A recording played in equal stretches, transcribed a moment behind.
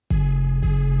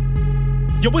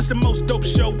Yo, it's the most dope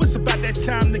show. It's about that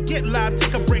time to get live.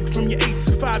 Take a break from your 8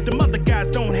 to 5. Them other guys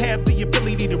don't have the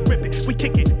ability to rip it. We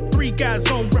kick it. 3 guys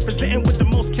on, representing with the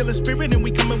most killer spirit. And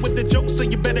we coming with the jokes, so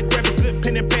you better grab a good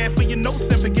pen and pad for your notes.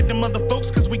 And forget them other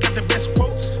folks, cause we got the best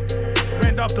quotes.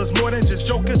 Randolph does more than just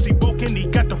jokers. He woke and he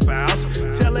got the files.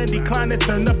 Tell Andy Klein to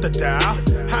turn up the dial.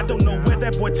 I don't know where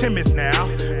that boy Tim is now.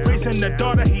 Raising the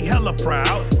daughter, he hella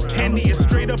proud. Andy is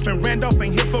straight up and Randolph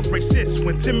ain't here for racist.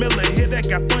 When Tim Miller hit, that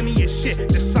got funny as shit.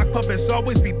 The sock puppets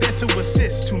always be there to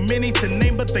assist. Too many to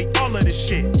name, but they all of the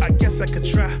shit. I guess I could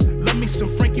try. Love me some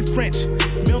Franqi French.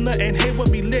 Milner and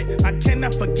Hayward be lit. I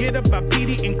cannot forget about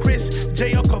Petey and Chris.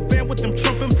 J.L. Covan with them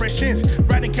Trump impressions.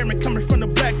 Riding Cameron coming from the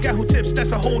black guy who tips.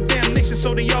 That's a whole damn nation,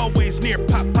 so they always near.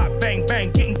 Pop, pop, bang,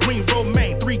 bang. Getting green,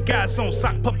 romaine. 3 guys on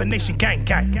sock puppet nation, gang,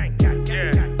 gang.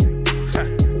 Yeah. Huh.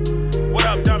 What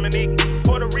up, Dominique?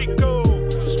 Puerto Rico,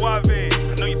 Suave.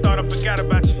 I know you thought I forgot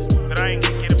about you, but I ain't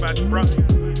gonna get about you, bro.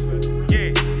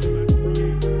 Yeah.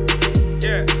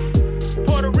 Yeah.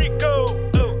 Puerto Rico,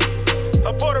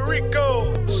 Puerto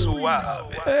Rico,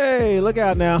 Suave. Hey, look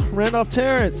out now. Randolph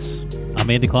Terrence. I'm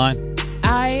Andy Klein.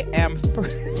 I am...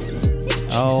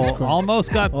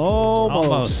 Almost got...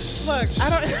 Almost. Look, I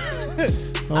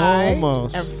don't...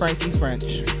 Almost. I am Franqi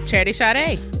French. Charity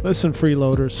Sade. Listen,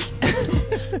 freeloaders.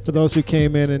 For those who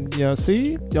came in and,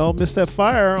 see, y'all missed that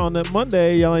fire on that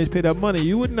Monday. Y'all ain't paid that money.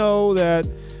 You would know that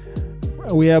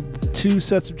we have 2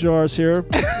 sets of jars here.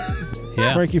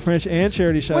 Yeah. Franqi French and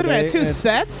Charity Sade. Wait a minute, 2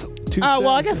 sets? Well,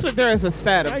 I guess there is a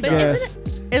set of jars.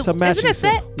 Isn't it a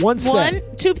set? One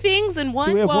set. 2 things in one?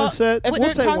 Do we have one set? If we're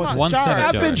talking about one jars, set of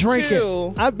I've been jars.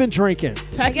 drinking. I've been drinking.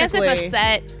 I guess if a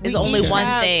set is only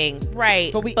one thing.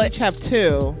 Right. But we each have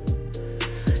 2.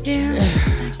 Yeah.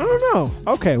 I don't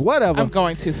know. Okay, whatever. I'm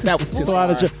going to. That was too There's a lot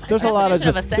of there's a lot of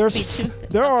Definition of a set be 2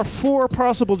 there are 4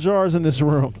 possible jars in this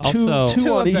room. Also- two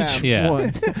Two on of each them.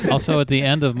 one. Also, at the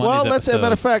end of Monday's Well, let's say, episode...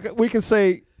 matter of fact, we can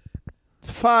say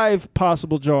 5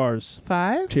 possible jars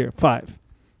 5? here. 5.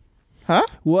 Huh?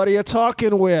 What are you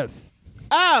talking with?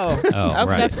 Oh,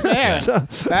 right. That's fair.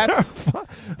 That's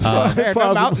fair.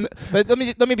 No, but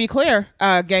let me be clear,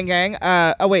 gang.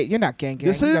 Oh wait, you're not gang.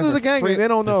 This You guys is are the gang. They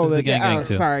don't know This is that. the gang Oh,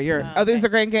 too. sorry. These are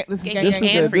gang. This is gang. This is And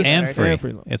and free. And And free.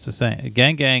 free. It's the same.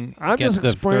 Gang I'm gets just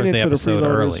the explaining Thursday to the episode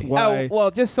freeloaders early. why. Oh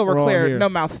well, just so we're all clear, here. no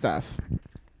mouth stuff.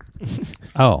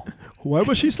 Oh, Why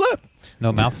would she slip?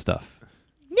 no mouth stuff.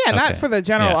 Yeah, not Okay. for the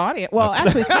general Yeah. audience. Well,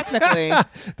 actually, technically,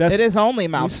 it is only We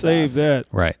mouth saved stuff. that.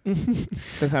 Right.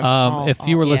 'Cause I'm If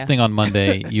you were yeah. listening on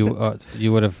Monday, you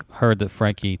would have heard that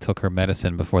Franqi took her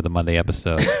medicine before the Monday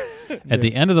episode. At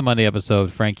the end of the Monday episode,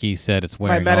 Franqi said it's my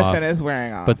wearing medicine off. is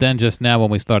wearing off. But then just now when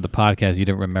we started the podcast, you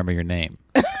didn't remember your name.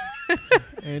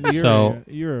 And you're, So-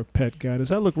 you're a pet guy. Does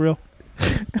that look real?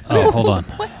 Oh, hold on.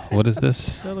 What is this?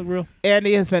 Does that look real?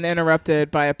 Andy has been interrupted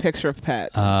by a picture of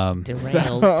pets.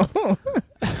 Derailed. So,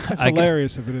 That's I gu-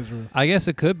 hilarious if it is real. I guess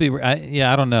it could be.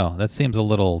 I don't know. That seems a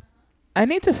little. I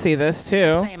need to see this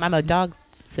too. Same. I'm a dog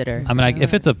sitter. I mean,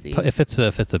 if it's a See. if it's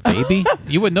a baby,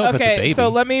 you would know if it's a Okay, baby. so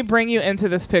let me bring you into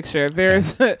this picture.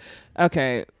 There's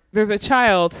there's a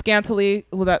child scantily.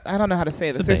 Well, I don't know how to say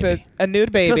It's this. a There's baby. a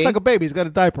nude baby. Just like a baby. He's got a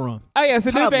diaper on. Oh yeah, it's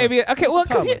a Toddler. nude baby. Okay, well,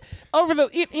 because toddler. over the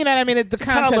you know what I mean, the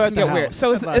toddler context at can the get weird. house.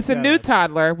 So it's That's a like nude that.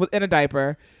 toddler in a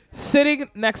diaper, sitting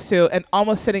next to and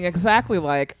almost sitting exactly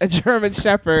like a German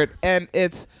Shepherd, and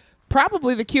it's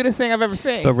probably the cutest thing I've ever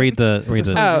seen. But read the. Oh, it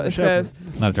German says,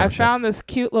 It's not a I German found this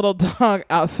cute little dog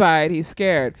outside. He's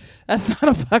scared. That's not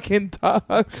a fucking dog.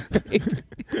 baby.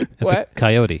 It's What? a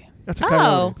coyote. That's a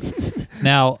Oh. coyote.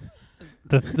 Now,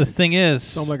 the thing is,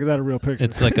 So I'm like, is that a real picture?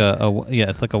 it's like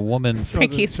it's like a woman.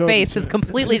 Franki's Show the- face is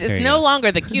completely. There It's you no go.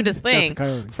 longer the cutest thing. a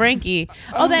coyote. Franqi.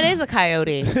 Oh, that is a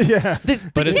coyote. yeah. The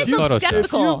But it's kid looked Photoshopped.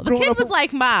 skeptical. If The you've kid grown was up-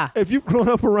 like, "Ma." If you've grown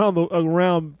up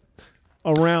around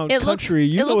It looks- country,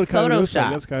 you it know what looks coyote looks like.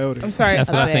 photoshopped. That's coyote. I'm sorry.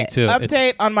 That's what I think too.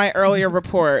 Update on my earlier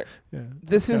report. Yeah.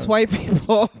 This is white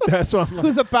people That's what I'm like.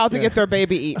 who's about to Yeah. get their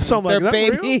baby eaten. So I'm like, their is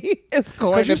that baby is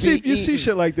going Because to you be see eaten.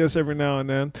 shit like this every now and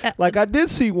then. Like I did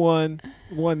see one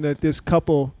that this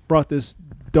couple brought this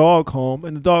dog home,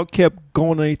 and the dog kept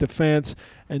going underneath the fence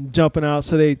and jumping out.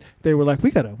 So they were like, we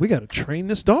gotta train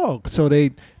this dog. So they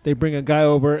bring a guy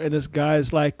over, and this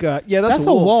guy's like, yeah, that's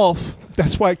a wolf.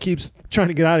 That's why it keeps trying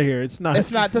to get out of here. It's not.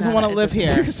 It's not. Doesn't not- want to it live doesn't-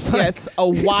 here. It's Yeah, like- it's a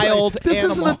wild this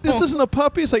animal. This isn't a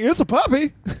puppy. It's like it's a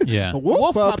puppy. Yeah. A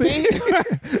wolf puppy.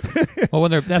 Well,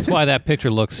 that's why that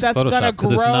picture looks That's gonna photoshopped.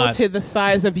 'Cause it's grow not, to the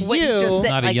size of What you you. just said.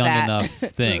 not a like young that. enough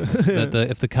thing.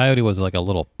 If the coyote was like a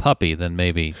little puppy, then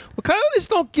maybe. Well, coyotes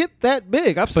don't get that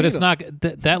big. I've seen But it's them. not like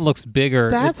that looks bigger.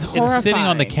 That's it's sitting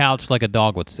on the horrifying. couch like a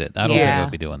dog would sit. I don't think it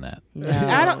would be doing that. No.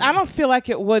 I don't feel like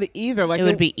it would either. Like it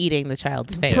would be eating the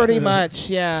child's face. pretty much.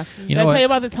 Yeah. You Did I know tell you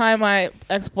what? about the time my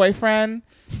ex-boyfriend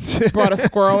brought a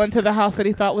squirrel into the house that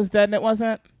he thought was dead and it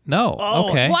wasn't? No. Oh.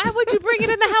 Okay. Why would you bring it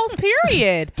in the house,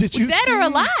 period? Did you Dead or see-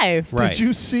 alive? Right. Did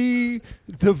you see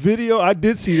the video? I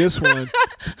did see this one.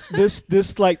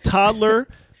 this like toddler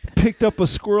picked up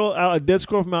a dead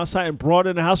squirrel from outside and brought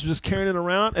it in the house, just carrying it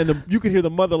around, and you could hear the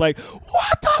mother like,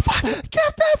 "What the fuck?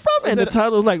 Get that from me!" And the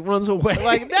toddler like runs away.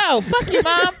 Like, no, fuck you,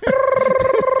 mom.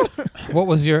 What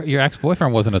was your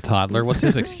ex-boyfriend wasn't a toddler? What's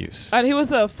his excuse? And he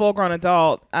was a full-grown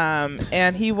adult, and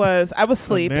I was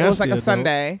asleep. It was like a nasty adult.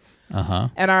 Sunday, Uh-huh.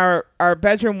 and our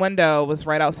bedroom window was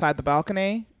right outside the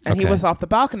balcony, and he Okay. was off the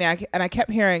balcony, and I kept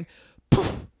hearing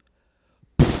poof,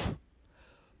 poof,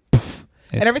 poof.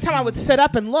 And every time I would sit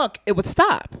up and look, it would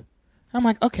stop. I'm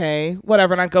like, okay,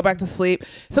 whatever, and I'd go back to sleep.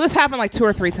 So this happened like 2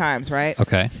 or 3 times, right?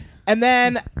 Okay. And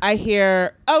then I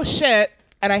hear, oh shit,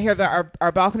 and I hear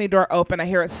our balcony door open. I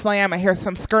hear it slam. I hear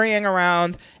some scurrying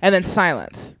around, and then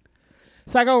silence.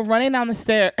 So I go running down the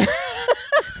stairs.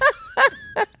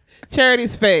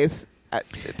 Charity's face.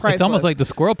 It's almost like the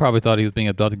squirrel probably thought he was being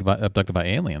abducted by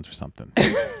aliens or something.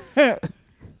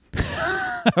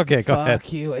 Okay, go ahead.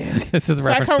 Fuck you, Andy. This is a So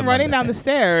I reference come to running Monday. down the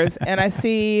stairs, and I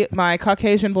see my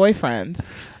Caucasian boyfriend.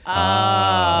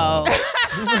 Oh.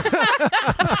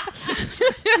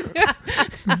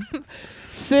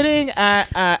 Sitting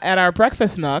at our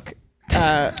breakfast nook.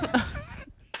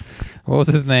 What was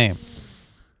his name?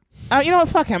 You know what?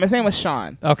 Fuck him. His name was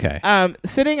Sean. Okay.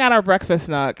 Sitting at our breakfast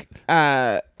nook,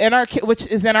 which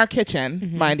is in our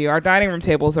kitchen, mind you. Our dining room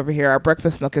table is over here. Our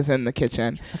breakfast nook is in the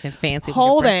kitchen. Fucking fancy.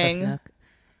 Holding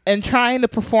and trying to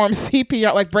perform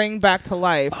CPR, like bring back to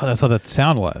life Oh, that's what that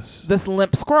sound was. this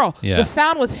limp squirrel. Yeah. The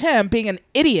sound was him being an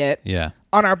idiot Yeah.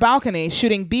 on our balcony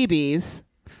shooting BBs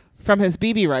from his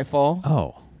BB rifle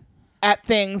Oh. at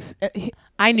things.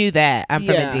 I knew that. I'm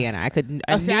from Yeah. Indiana. I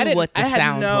See, knew what the I had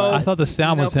sound no- was. I thought the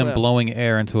sound was No him clue. blowing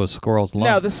air into a squirrel's lungs.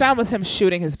 No, the sound was him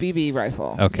shooting his BB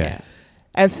rifle. Okay. Yeah.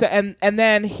 And so and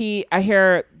then I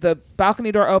hear the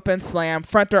balcony door open, slam,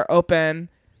 front door open,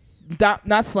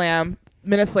 not slam.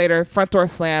 Minutes later, front door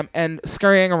slam and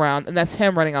scurrying around, and that's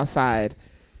him running outside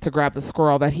to grab the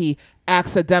squirrel that he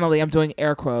accidentally, I'm doing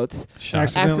air quotes,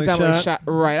 Shot. Accidentally shot.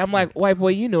 Right. I'm like, white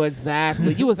boy, you knew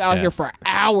exactly. You was out Yeah. here for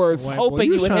hours White boy,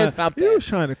 hoping you would hit something. You was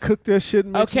trying to cook that shit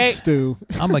and make Okay. some stew.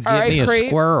 I'm going to All get right, me a Creed.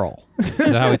 squirrel. Is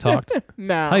that how he talked?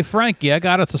 No. Hey, Franqi, I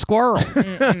got us a squirrel.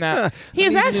 No. He's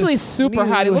need a actually new- super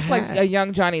need a hot. He new looked like hat. a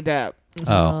young Johnny Depp.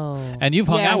 Oh. And you've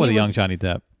hung Yeah, out with a he young was- Johnny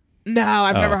Depp. No,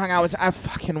 I've Oh. never hung out with. I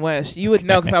fucking wish you would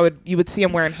know because you would see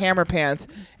him wearing hammer pants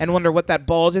and wonder what that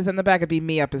bulge is in the back. It'd be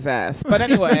me up his ass. But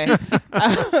anyway,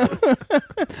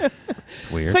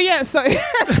 It's weird. so yeah, so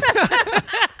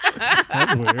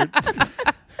That's weird.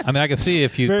 I mean, I can see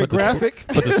if you Very put the, graphic.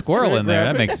 put the squirrel Very in there.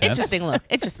 That graphic. makes sense. Interesting look.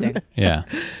 Interesting. Yeah.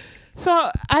 so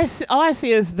all I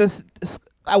see is this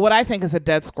what I think is a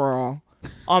dead squirrel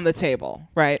on the table,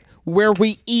 right where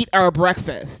we eat our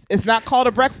breakfast. It's not called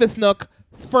a breakfast nook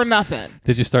for nothing.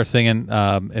 Did you start singing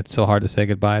It's So Hard to Say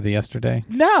Goodbye to Yesterday?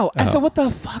 No, I Oh. said, what the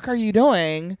fuck are you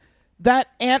doing? That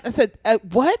ant. I said,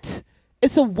 what?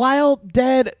 It's a wild,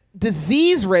 dead,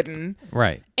 disease-ridden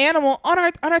Right. animal on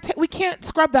our we can't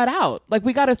scrub that out. Like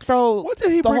we got to throw. What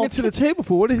did he bring whole it to the table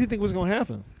for? What did he think was going to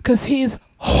happen? Because he's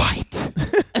white.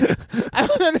 I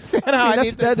don't understand how I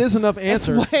need that to is enough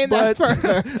answer. explain that But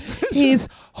further. He's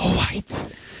white.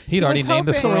 He'd already was named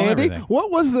the hoping- squirrel and Andy, everything.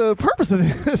 what was the purpose of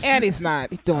this? And he's not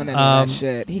doing any of that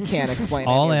shit. He can't explain.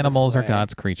 All any of this animals are away.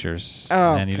 God's creatures.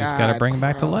 Oh, and you just got to God, bring them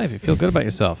back to gross. life. You feel good about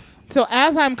yourself. So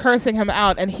as I'm cursing him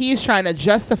out and he's trying to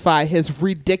justify his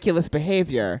ridiculous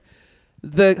behavior,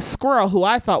 the squirrel who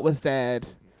I thought was dead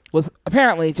was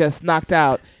apparently just knocked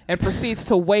out and proceeds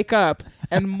to wake up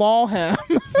and maul him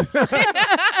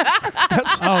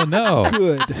Oh, no.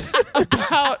 Good.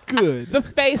 about Good. the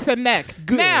face and neck.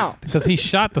 Good. Now, Because he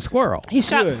shot the squirrel. he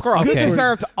shot the Good. squirrel. Good He for-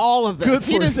 deserved all of this. Good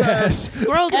He for his deserved ass.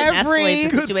 Squirrel didn't Every escalate the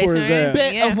Good for situation. his right? ass.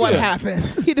 bit Yeah. of what Good. happened.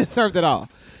 He deserved it all.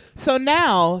 So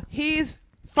now he's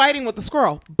fighting with the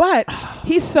squirrel, but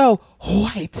he's so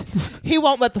white, he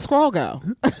won't let the squirrel go.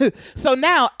 So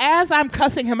now, as I'm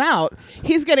cussing him out,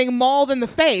 he's getting mauled in the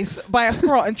face by a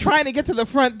squirrel and trying to get to the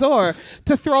front door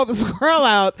to throw the squirrel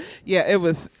out. Yeah, it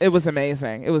was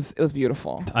amazing. It was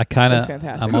beautiful. I kind It of, was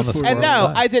fantastic. I'm on the Good for squirrel And no,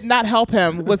 side. I did not help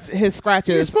him with his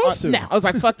scratches. You're supposed to. No, I was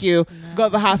like, "Fuck you! Go to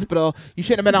the hospital. You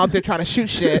shouldn't have been out there trying to shoot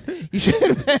shit. You should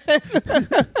have been.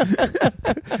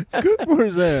 Good for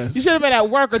his ass. You should have been at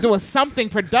work or doing something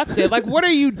productive. Like, what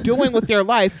are you doing with your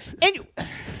life?" And you,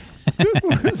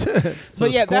 So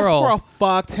But yeah, that squirrel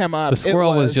fucked him up. The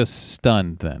squirrel was just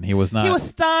stunned then. He was not. He was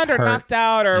stunned or hurt. knocked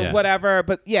out or whatever.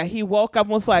 But yeah, he woke up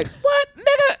and was like, "What,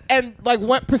 nigga?" And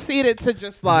like proceeded to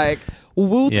just like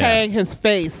Wu-Tang his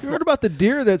face. You heard about the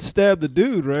deer that stabbed the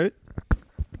dude, right?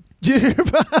 Did you hear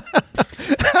about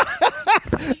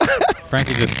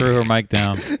Franqi just threw her mic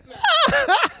down.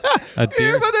 A You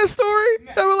hear about that story?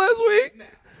 Remember last week?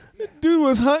 Dude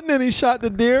was hunting and he shot the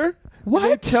deer. What?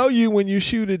 They tell you when you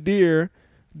shoot a deer,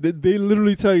 they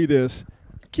literally tell you this.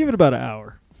 Give it about an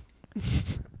hour.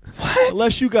 What?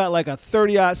 Unless you got like a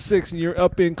 30-06 and you're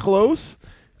up in close,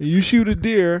 and you shoot a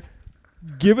deer,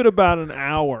 give it about an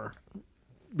hour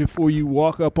before you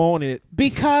walk up on it.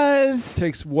 Because It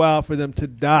takes a while for them to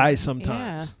die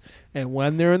sometimes. And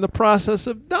when they're in the process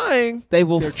of dying, they're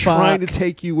trying to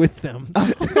take you with them.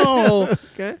 Oh.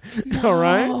 Okay. All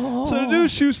right. So the dude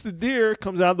shoots the deer,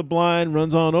 comes out the blind,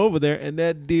 runs on over there, and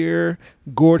that deer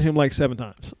gored him like 7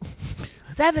 times.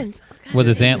 7. with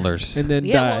his antlers. And then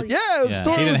died. Yeah, he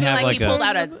didn't have like he pulled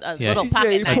out a little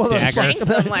pocket knife pulled and a shanked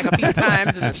him like a few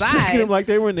times in the side. Shaking him like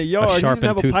they were in the yard. He didn't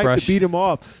have a pipe toothbrush. to beat him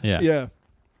off. Yeah.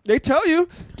 They tell you,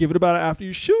 give it about after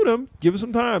you shoot them, give it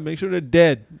some time. Make sure they're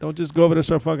dead. Don't just go over there and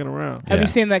start fucking around. Have you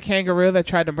seen that kangaroo that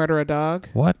tried to murder a dog?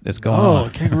 What is going on? Oh, a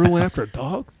kangaroo went after a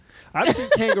dog? I've seen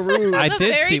kangaroos. I did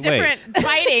very see. different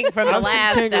fighting from the I've seen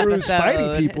last kangaroos episode.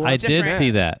 fighting people. I did see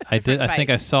that. I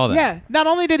think I saw that. Yeah. Not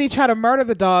only did he try to murder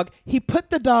the dog, he put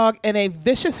the dog in a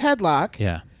vicious headlock,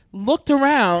 Yeah. looked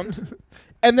around,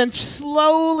 and then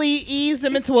slowly eased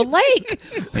him into a lake.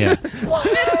 Yeah.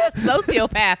 What?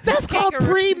 Sociopath. That's called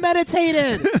Kangaroo.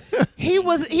 premeditated. He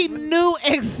knew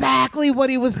exactly what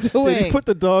he was doing. Did he put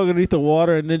the dog underneath the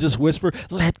water and then just whisper,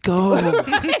 "Let go,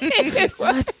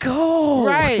 let go."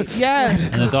 Right? Yes.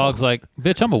 And the dog's like,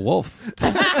 "Bitch, I'm a wolf.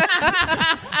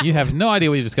 You have no idea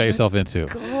what you just got yourself into."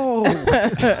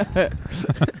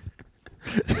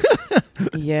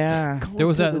 Yeah. There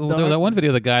was that one video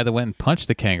of the guy that went and punched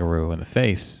the kangaroo in the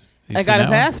face. And got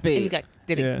his ass beat.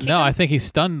 Did it kick No, him? I think he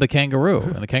stunned the kangaroo,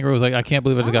 and the kangaroo was like, "I can't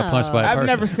believe I just got punched by a person." I've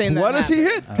never seen that. What does he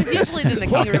hit? Because usually then the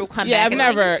kangaroo will come Yeah, back I've and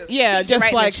never. like, Just right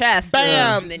in like the chest,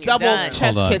 bam, and then you're double done. chest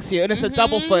Hold on. kicks you, and it's a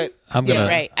double foot. I'm gonna.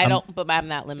 Right. I don't, but I'm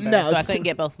not limber, No, so I couldn't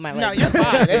get both my No, legs. you're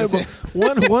fine. It's-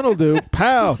 One will do.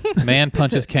 Pow. Man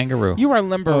punches kangaroo. You are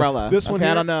limberella. This one okay, I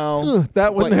here? don't know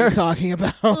That one what there. you're talking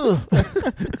about.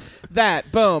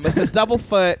 That boom. It's a double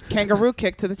foot kangaroo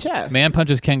kick to the chest. Man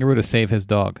punches kangaroo to save his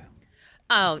dog.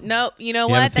 Oh no! You know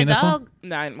You what? haven't seen The this one? dog.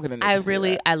 No, I'm gonna. Need I to see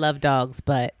really, that. I love dogs,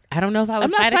 but I don't know if I would I'm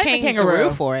not fight a fighting a kangaroo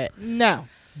kangaroo. for it. No.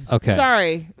 Okay.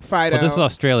 Sorry, Fido. Well, this is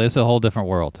Australia. It's a whole different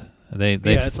world. They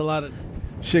Yeah, it's a lot of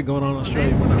shit going on in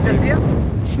Australia.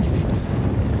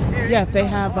 Yeah, they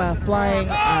have flying.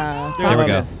 There we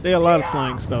go. foxes. They have a lot of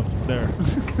flying stuff there.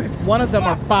 One of them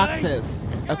are foxes.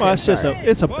 Okay, Well, it's just sorry.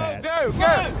 it's a bad.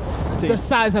 the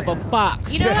size of a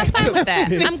fox. You know, I'm fine with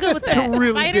that. I'm good with that.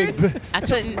 Really Spiders, big I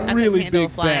couldn't really handle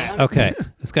big flying. bat. Okay.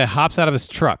 This guy hops out of his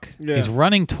truck. Yeah. He's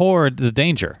running toward the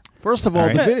danger. First of all,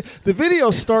 Right. the video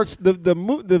starts the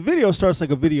video starts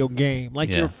like a video game, like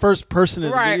Yeah. you're first person in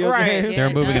the Right, video right. game. Yeah, They're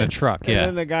it moving in a does. truck. And Yeah.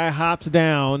 then the guy hops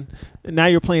down, and now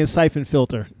you're playing Siphon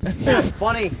Filter.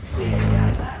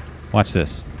 Watch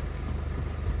this.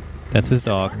 That's his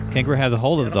dog. Kangaroo has a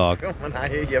hold of the dog.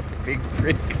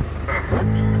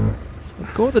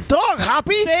 Go with the dog,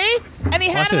 Hoppy. See? And he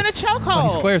had Watch him in a this. chokehold. Oh, he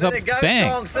squares up. Let it go, Bang.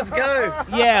 dogs, let's go.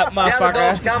 Yeah, motherfucker.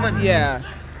 dog's coming. Yeah.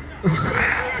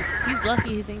 He's lucky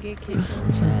he didn't get kicked in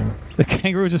the chest. The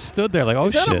kangaroo just stood there like, oh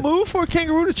Is that a shit. move for a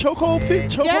kangaroo to chokehold?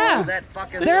 Yeah. That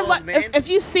fucking They're dog, like, man. if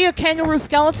you see a kangaroo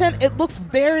skeleton, it looks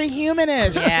very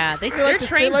humanish. Yeah, they're the-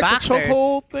 trained they like the boxers.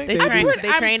 chokehold thing? They I'm train. pretty- They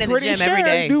I'm train in the pretty gym sure every they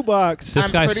day. Do box. This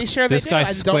I'm guy, pretty sure they this do. guy I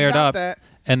don't squared doubt up, that.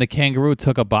 and the kangaroo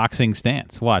took a boxing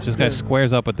stance. Watch, this guy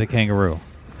squares up with the kangaroo.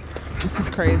 This is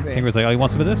crazy. Kangaroo's like, oh, you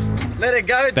want some of this? Let it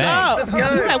go, Bang. dogs, Oh, let's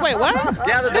go. he's like, wait, what?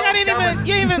 Yeah, the Look, I dog's didn't even. You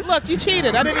didn't even look. You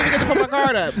cheated. I didn't even get to put my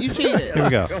guard up. You cheated. Here we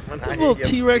go. Those little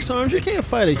T-Rex arms. You can't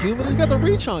fight a human. He's got the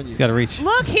reach on you. He's got to reach.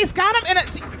 Look, he's got him in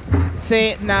a.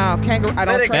 See, no, kangaroo. I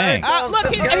don't Let it trust. go, dogs, Look,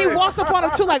 let's and he go. walked up on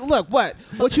him too. Like, look, what?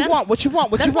 What you that's- want? What you want?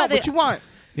 What you that's why want? What they- you want?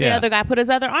 The Yeah. other guy put his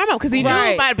other arm up because he knew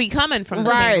Right. it might be coming from the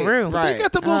Right, kangaroo. right. They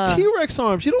got the little T-Rex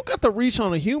arms. You don't got the reach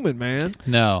on a human, man.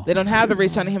 No. They don't have the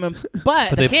reach on him, but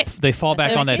But kick. they fall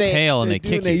back on that They- tail and They they do,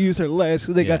 kick and they you. use their legs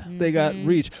because they got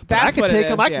reach. But That's I can what it take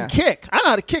is, them. I yeah. can kick. I know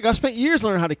how to kick. I spent years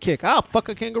learning how to kick. I'll fuck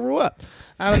a kangaroo up.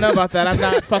 I don't know about that. I'm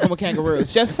not fucking with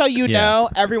kangaroos. Just so you Yeah. know,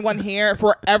 everyone here, if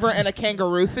we're ever in a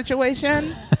kangaroo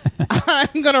situation,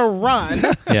 I'm gonna run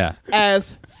Yeah.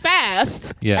 as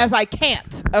fast Yeah. as I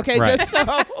can't. Okay, Right. just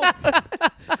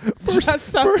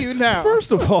so you know.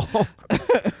 First of all,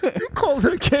 you call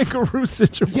a kangaroo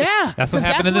situation. Yeah. That's what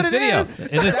 'cause happened in this what it video. is.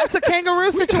 In this- That's a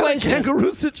kangaroo situation.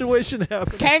 Kangaroo situation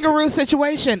happened. Kangaroo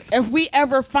situation. If we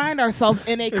ever find ourselves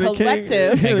in a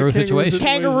collective Kangaroo situation.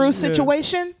 kangaroo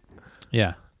situation,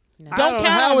 Yeah. I don't know count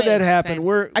how on would me. that happen. Same.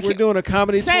 We're can't- doing a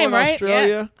comedy tour Same, in right?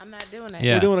 Australia. I'm not doing it.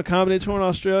 Yeah. We're doing a comedy tour in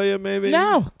Australia, maybe.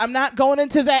 No, I'm not going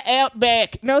into that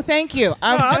outback. No, thank you. No,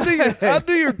 I'll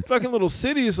do your fucking little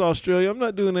cities, Australia. I'm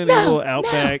not doing any little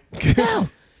outback.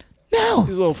 No.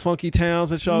 These little funky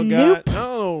towns that y'all Nope. got. I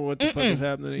don't know what the fuck is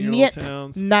happening in your Yet little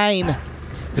towns. 9.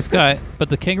 This guy, but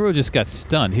the kangaroo just got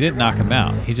stunned. He didn't knock him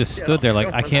out. He just stood there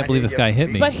like, I can't believe this guy hit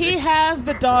me. But he has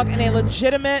the dog in a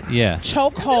legitimate Yeah.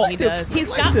 chokehold. He does. He's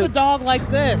Like got to- the dog like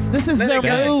this. This is their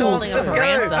Dang. move. Holding him for I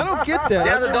ransom. don't get that.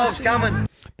 The other dog's coming.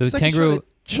 The It's like kangaroo,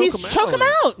 he's He's choke him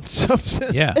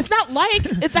out. yeah. It's not like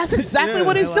that's exactly Yeah.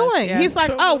 what he's doing. Yeah. He's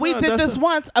like, Choke oh, him we out. did That's this a-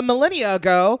 once a millennia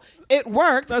ago. It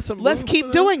worked. That's a Let's move keep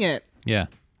for them. doing it. Yeah.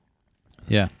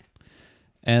 Yeah.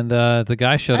 And the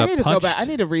guy showed I up need to go punched. back. I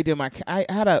need to redo my. I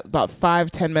had about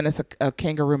 5-10 minutes of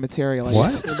kangaroo material. I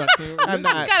What? just- I'm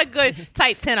not. Got a good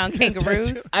tight 10 on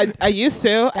kangaroos. I used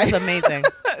to. That's amazing.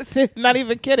 Not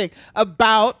even kidding.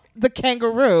 About the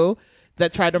kangaroo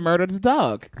that tried to murder the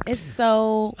dog. It's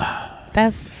so.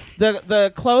 That's.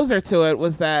 The closer to it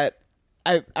was that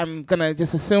I'm gonna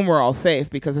just assume we're all safe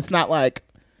because it's not like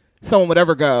someone would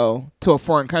ever go to a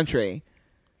foreign country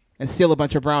and steal a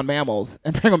bunch of brown mammals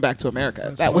and bring them back to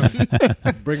America. That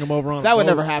would Bring him over on. that a would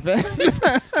boat. never happen.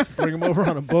 Bring him over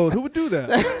on a boat. Who would do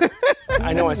that?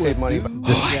 I know I saved money, but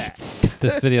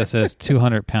This video says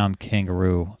 200-pound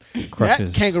kangaroo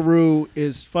crushes. That kangaroo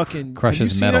is fucking. Crushes have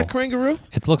you seen metal. that kangaroo?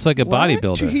 It looks like a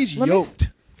bodybuilder. He's Let me yoked.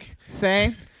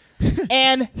 Say.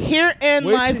 And herein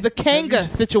Wait lies till- the kanga Have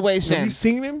you situation.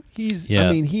 seen him? He's. Yeah.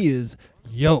 I mean, he is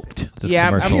yoked. This Yeah,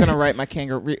 I'm commercial. gonna write my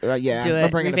kangaroo. Yeah, Do I'm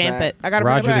it. bringing Revamp it back. it. I gotta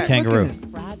Roger bring the it back. kangaroo.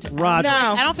 Roger. No,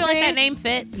 I don't feel like see? that name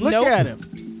fits. Look Nope. at him.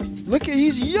 Look at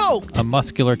he's yoked. A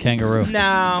muscular kangaroo.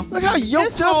 No. Look how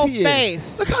yoked His up whole he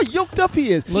face. is. Look how yoked up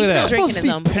he is. Look at You're that. not Drinking supposed to his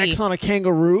see own pecs pee. on a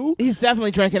kangaroo. He's definitely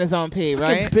drinking his own pee,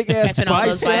 right? Big ass Catching all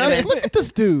those biceps. vitamins. Look at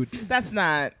this dude. That's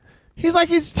not. He's like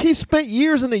he spent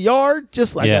years in the yard.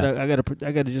 Just like Yeah. I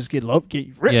gotta just get ripped.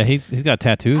 Yeah, he's got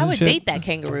tattoos I and would shit. date that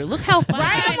kangaroo. Look how fine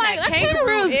Right? I'm like, that that kangaroo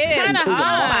kangaroo's is. kinda Oh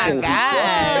hot. my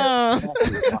god.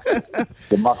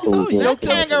 the muscle is yoked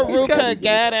there. up. Kangaroo He's got- could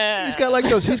get it. He's got like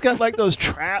those. He's got like those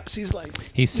traps. He's like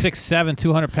He's 6'7",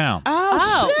 200 pounds.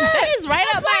 Oh, shit. that is right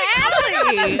up my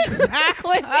alley.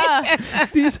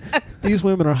 Exactly. these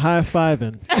women are high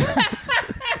fiving.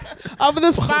 Over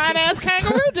this fine ass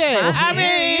kangaroo dick. I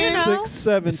mean, you know.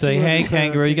 6'7". Say, hey, 200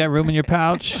 kangaroo, you got room in your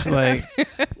pouch? Like,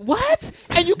 What?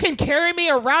 And you can carry me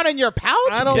around in your pouch?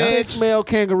 I don't bitch. think male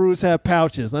kangaroos have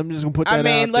pouches. I'm just gonna put that I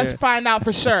mean, out let's there. find out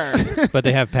for sure. but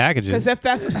they have packages. Because if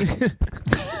that's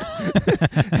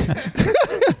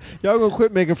Y'all gonna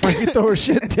quit making Frankie throw her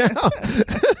shit down.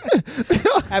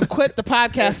 I've quit the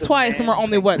podcast twice, and we're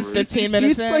only what 15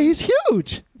 minutes in. He's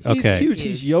huge. Okay. He's huge.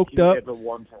 He's yoked up. You never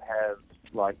want to have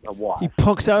like a wife. He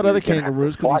punks out other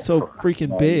kangaroos because he's so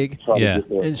freaking big. Yeah.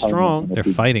 And strong. They're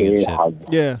fighting and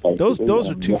shit. Yeah, those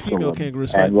are two female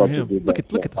kangaroos fighting for him. Look at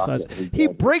the size. He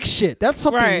breaks shit. That's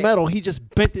something Right. metal. He just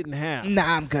bent it in half. Nah,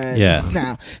 I'm good. Yeah.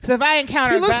 No. So if I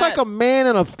encounter He looks that, like a man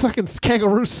in a fucking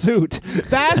kangaroo suit.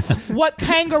 that's what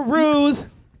kangaroos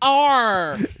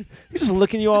are. He's just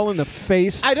looking you all in the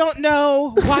face. I don't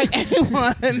know why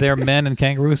anyone. They're men in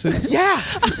kangaroo suits? Yeah.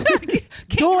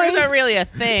 Kangaroos are really a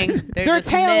thing. They're Their just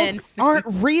tails men. aren't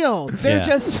real. They're Yeah.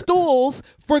 just stools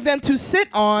for them to sit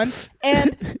on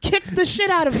and kick the shit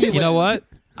out of you. You know what?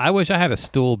 I wish I had a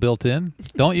stool built in.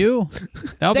 Don't you?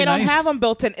 That would They be don't nice. have them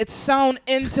built in. It's sewn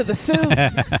into the suit.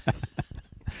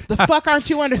 The fuck aren't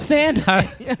you understanding?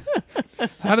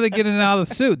 How do they get in and out of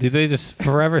the suit? Do they just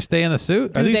forever stay in the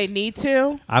suit? Are Do these- they need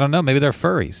to? I don't know. Maybe they're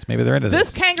furries. Maybe they're into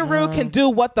This this. kangaroo can do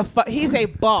what the fuck. He's a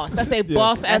boss. That's a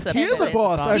boss ass That's a- He is kangaroo. a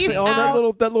boss. He's Actually, on that out-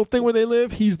 little thing where they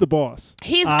live, he's the boss.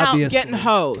 He's out Obviously. getting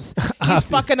hoes. He's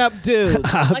fucking up dudes.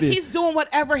 Like Obvious. he's doing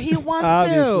whatever he wants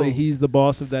Obviously, to. he's the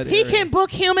boss of that He area. can book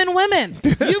human women.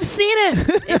 You've seen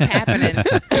it. It's happening.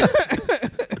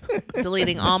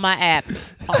 Deleting all my apps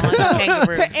on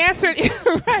kangaroo. To answer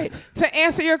right. To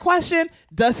answer your question,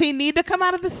 does he need to come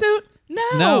out of the suit?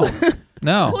 No.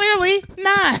 No. Clearly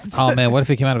not. Oh, man. What if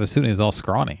he came out of a suit and he was all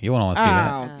scrawny? You wouldn't want to see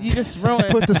that. Oh, you just ruined.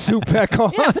 Put the suit back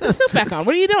on. Yeah, put the suit back on.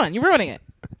 What are you doing? You're ruining it.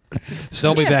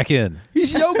 Sew me back in.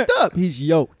 He's yoked up. He's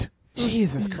yoked.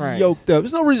 Jesus Christ. Yoked up.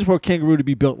 There's no reason for a kangaroo to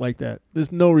be built like that.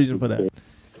 There's no reason for that.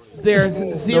 There's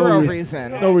zero No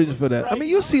reason. No reason for that. I mean,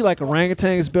 you see like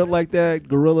orangutans built like that,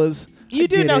 gorillas. You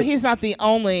do get know it. he's not the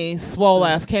only swole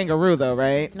ass kangaroo, though,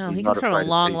 right? No, He's he not comes from a afraid of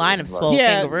long being line of in swole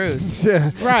Yeah. kangaroos.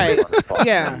 Yeah. Right.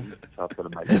 Yeah.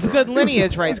 It's good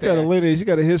lineage right He's got a there. lineage. He's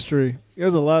got a history. He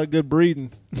has a lot of good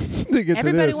breeding to get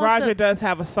Everybody to this. wants- Roger does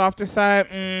have a softer side.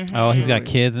 Oh, he's got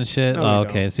kids and shit. No, we Oh, don't.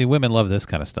 okay. See, women love this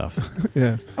kind of stuff.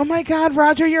 Yeah. Oh my God,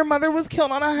 Roger, your mother was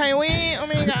killed on a highway. Oh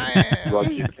my God.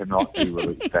 Roger cannot do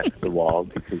respect the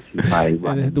wild because he may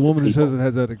run And the womoman who says it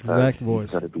has that exact he's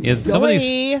voice. gotta be- Yeah, some of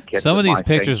these Get some to of these my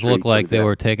pictures sanctuary look like they through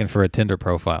were taken for a Tinder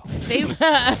profile. They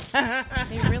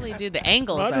really do. The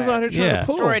angles Roger's are out here trying Yeah. to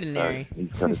pull. extraordinary. He's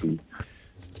got to be.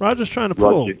 Roger's trying to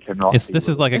pull. Roger cannot. This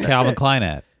is like a Calvin Klein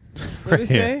ad. What did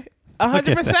he here. say?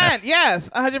 100%. Yes,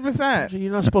 100%.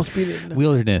 You're not supposed to be that.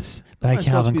 Wilderness by not supposed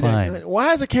to Calvin be Klein. that. Why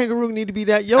does a kangaroo need to be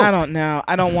that yoked? I don't know.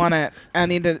 I don't want it. I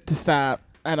need it to stop.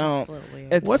 I don't. It's a little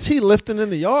weird. It's, What's he lifting in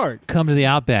the yard? Come to the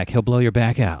Outback. He'll blow your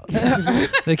back out.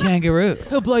 The kangaroo.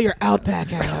 He'll blow your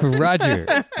outback out. Roger.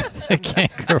 The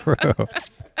kangaroo.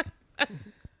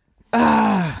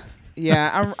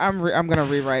 Yeah, I'm gonna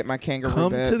rewrite my kangaroo.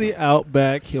 Come bits. to the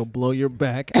outback. He'll blow your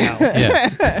back out. Yeah.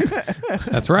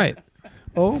 That's right.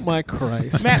 Oh my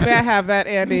Christ! Matt, may I have that,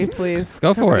 Andy, please?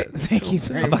 Go for it. Thank you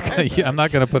very I'm much.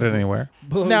 not gonna put it anywhere.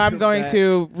 Blow No, I'm your going back.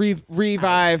 to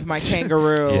revive my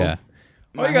kangaroo. Yeah.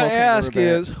 All you gotta ask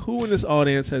is, who in this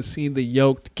audience has seen the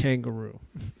yoked kangaroo?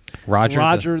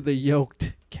 Roger. the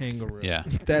yoked kangaroo. Yeah.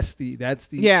 That's the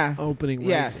Yeah. opening. Right?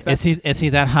 Yes. Is he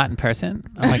that hot in person?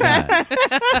 Oh my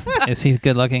god. Is he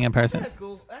good looking in person?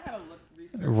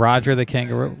 Roger the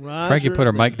kangaroo. Franqi put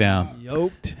her mic down.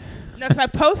 Yoked. No, 'cause I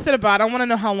posted about it. I want to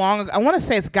know how long. I want to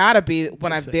say it's got to be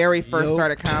when I Say very first yoked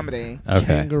started comedy. Okay.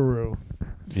 Kangaroo.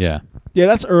 Yeah. Yeah,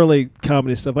 that's early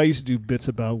comedy stuff. I used to do bits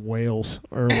about whales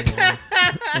early on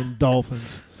and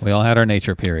dolphins. We all had our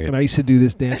nature And period. I used to do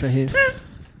this dance right here.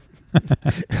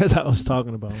 As I was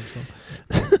talking about him.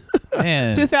 So.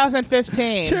 Man.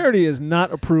 2015. Charity is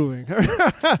not approving. No,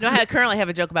 I currently have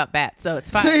a joke about bats, so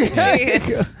it's fine. See?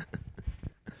 It's-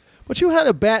 But you had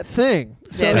a bat thing.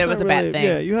 So Yeah, it's there was not a bat really- thing.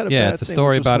 Yeah, you had a Yeah, bat it's a thing,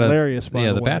 story which was about hilarious, by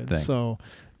the way. bat thing. So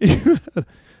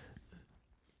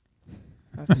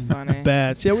That's funny.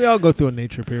 bats. Yeah, we all go through a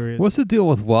nature period. What's the deal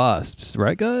with wasps,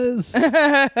 right, guys?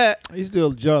 I used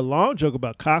to do a long joke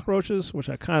about cockroaches, which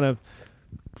I kind of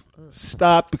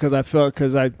stopped because I felt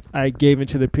I gave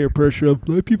into the peer pressure of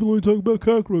black people only talk about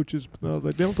cockroaches. And I was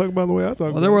like, they don't talk about it the way I talk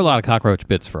about Well, there were a it. lot of cockroach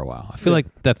bits for a while. I feel Yeah. like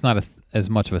that's not as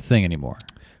much of a thing anymore.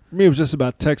 For me, it was just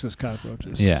about Texas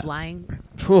cockroaches. Yeah. Flying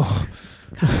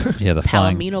Yeah, the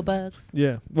flying. palomino bugs.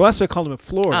 Yeah. Well, that's what they call them in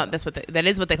Florida. Oh, that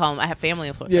is what they call them. I have family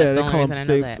in Florida. Yeah, That's they the only call reason them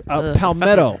I know that. Ugh,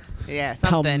 palmetto. fucking- Yeah,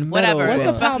 something. Palmetto Whatever. bug. It's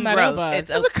What's a fucking palmetto gross. bug? It's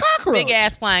It's a cockroach. big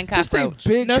ass flying Just a cockroach.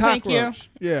 big No, thank cockroach.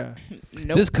 Yeah.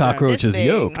 Nope. This cockroach This is big.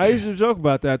 yoked. I used to joke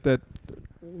about that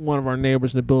one of our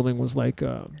neighbors in the building was like,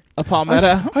 A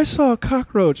palmetto. I saw a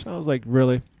cockroach. I was like,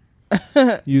 really?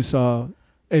 You saw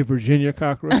a Virginia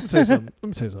cockroach? Let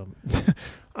me tell you something.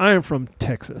 I am from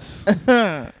Texas.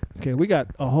 Okay, we got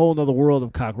a whole other world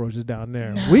of cockroaches down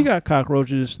there. We got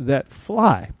cockroaches that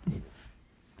fly.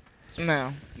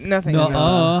 No, nothing.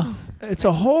 Nuh-uh. It's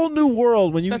a whole new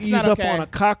world when you That's ease not up okay. on a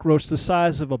cockroach the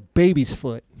size of a baby's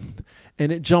foot,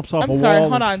 and it jumps off I'm a sorry. wall.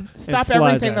 Hold and on. Stop flies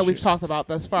everything at that you. we've talked about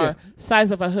thus far. Yeah.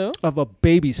 Size of a who? Of a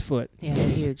baby's foot, Yeah, they're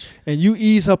huge. and you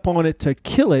ease up on it to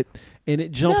kill it, and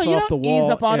it jumps No, you off the don't wall.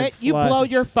 ease up on and it. You flies blow at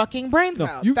your fucking brains No,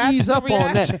 out. you That's ease the up on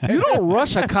reaction. that. You don't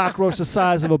rush a cockroach the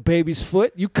size of a baby's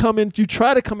foot. You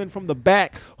try to come in from the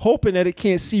back, hoping that it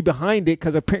can't see behind it,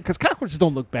 because cockroaches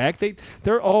don't look back.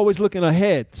 They're always looking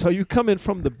ahead. So you come in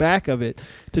from the back of it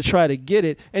to try to get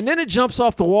it, and then it jumps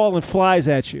off the wall and flies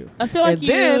at you. I feel like and you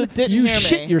then didn't you hear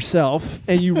shit me. yourself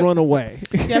and you run away.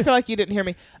 Yeah, I feel like you didn't hear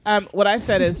me. What I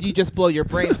said is you just blow your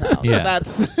brains out. Yeah.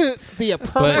 That's the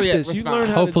appropriate Texas, you response. learn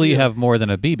how to Hopefully do you that. have more than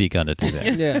a BB gun to do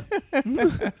that.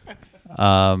 Yeah.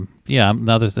 Yeah.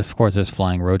 Now there's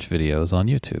flying roach videos on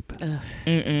YouTube.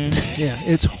 Yeah,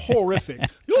 it's horrific.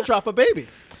 You'll drop a baby.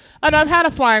 And I've had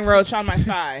a flying roach on my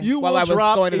thigh while I was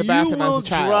going to the bathroom as a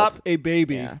child. You will drop a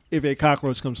baby Yeah. if a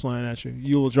cockroach comes flying at you.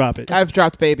 You will drop it. I've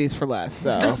dropped babies for less,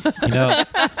 so You know,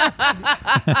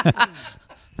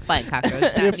 Flying cockroach.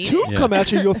 if two Yeah. come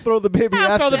at you, you'll throw the baby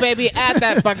I'll at throw the them. baby at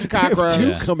that fucking cockroach Two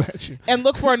Yeah. come at you. and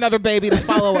look for another baby to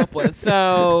follow up with.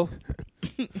 So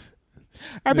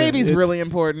our baby's it's- really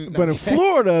important. But in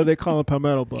Florida, they call them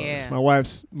palmetto bugs. Yeah. My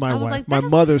wife's I was like, my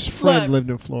that's- mother's friend Look. lived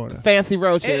in Florida. fancy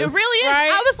roaches. It really is. Right?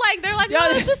 I was like, they're like, no,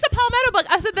 Yeah. it's just a palmetto bug.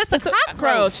 I said, that's a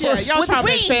cockroach. Yeah, y'all with trying to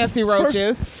make wings. fancy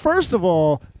roaches. First of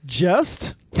all,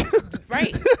 just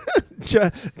Right.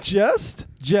 just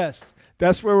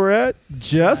That's where we're at.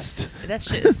 Just. That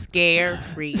shit is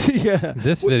scary. Yeah.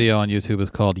 This video on YouTube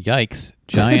is called "Yikes!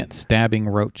 Giant Stabbing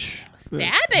Roach."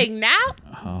 Stabbing now?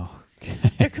 Oh,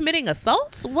 They're committing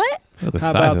assaults? What? look at the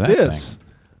How size about of that this?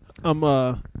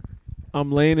 thing.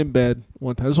 I'm laying in bed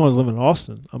one time. This one I was living in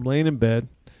Austin. I'm laying in bed,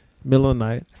 middle of the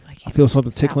night. So I I can't feel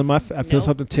something stop. tickling my. I feel No.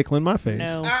 something tickling my face.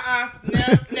 No.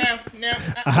 No.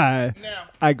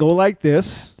 I go like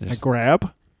this. I There's-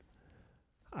 grab.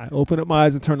 I open up my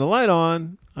eyes and turn the light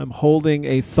on. I'm holding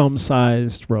a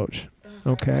thumb-sized roach.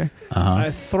 Okay. Uh-huh. I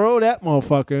throw that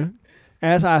motherfucker.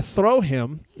 As I throw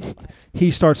him, he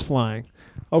starts flying.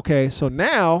 Okay, so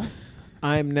now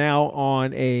I'm now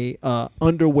on a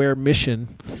underwear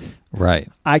mission. Right.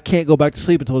 I can't go back to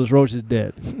sleep until this roach is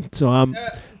dead. So I'm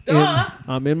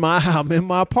in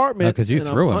my apartment. No, 'cause you and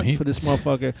I'm threw him. hunting for this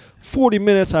motherfucker. 40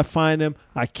 minutes, I find him.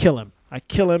 I kill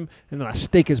him, and then I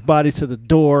stake his body to the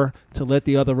door to let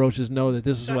the other roaches know that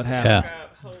this is what happened.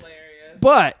 Yeah. Hilarious.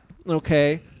 But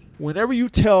okay, whenever you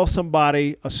tell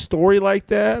somebody a story like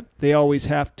that, they always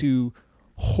have to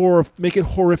make it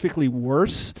horrifically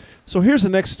worse. So here's the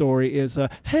next story: is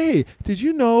hey, did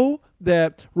you know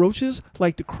that roaches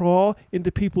like to crawl into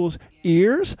people's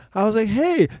ears? I was like,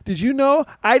 hey, did you know?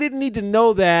 I didn't need to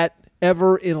know that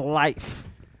ever in life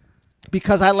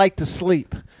because I like to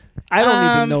sleep. I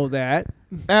don't even know that.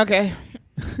 Okay.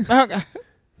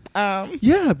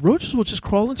 Yeah, roaches will just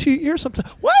crawl into your ear sometimes.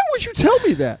 Why would you tell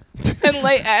me that? And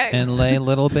lay eggs. And lay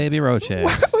little baby roach Why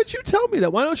eggs. would you tell me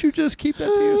that? Why don't you just keep that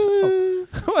to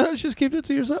yourself? Why don't you just keep it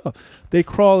to yourself? They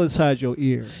crawl inside your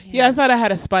ear. Yeah, I thought I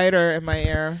had a spider in my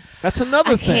ear. That's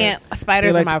another I thing. can't. They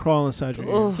Spiders like in my. to crawl inside your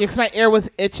ear. Ugh. Yeah, because my ear was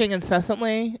itching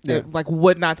incessantly. Yeah. It like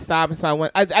would not stop. And so I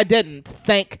went. I didn't.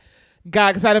 Thank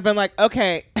God, because I'd have been like,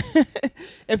 okay,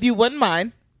 if you wouldn't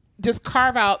mind, just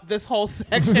carve out this whole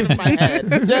section of my head.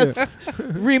 Just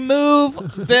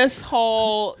remove this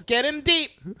whole. Get in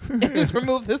deep. Just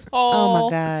remove this whole. Oh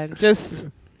my God. Just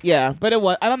yeah, but it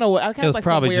was. I don't know what. I It kind was of like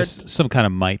probably some weird. just some kind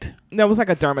of mite. No, it was like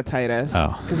a dermatitis.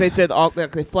 Oh. Because they did all.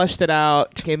 They flushed it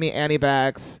out. Gave me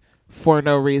antibags for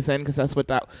no reason. Because that's what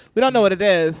that. We don't know what it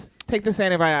is. Take this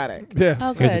antibiotic. Yeah.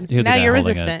 Oh, Here's good. a now guy you're holding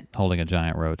resistant. holding a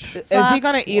giant roach. Is he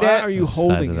gonna eat Why it? are you The size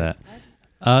holding of it?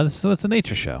 that? So it's a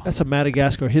nature show. That's a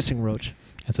Madagascar hissing roach.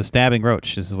 It's a stabbing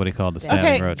roach. This is what he called the stabbing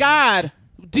Okay, roach. God,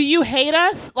 do you hate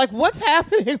us? Like, what's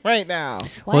happening right now?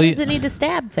 Why Well, does you- it need to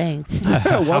stab things?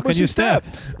 How Why can would you you stab?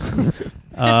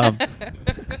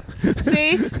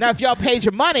 See, now if y'all paid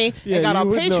your money and got on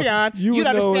would know- Patreon, you you'd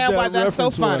would know understand what why that that's so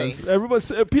reference funny.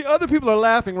 was. Everybody, other people are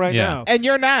laughing right Yeah. now. And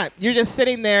you're not. You're just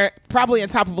sitting there, probably on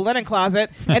top of a linen closet,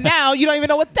 and now you don't even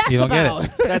know what that's You don't get about.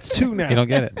 it. That's two now. You don't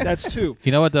get it. That's two.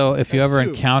 You know what though? If you That's ever two.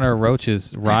 encounter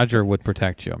roaches, Roger would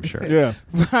protect you. I'm sure. Yeah.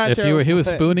 If he was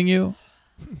spooning you,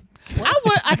 I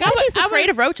would. He's afraid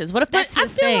of roaches. What if that's I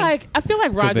his feel thing? I feel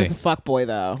like Roger's be. a fuckboy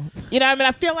though. You know what I mean?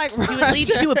 I feel like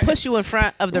He would push you in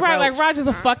front of the right, roach. like Roger's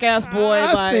a fuck ass boy.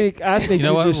 I think You know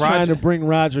you're what, just trying Roger- to bring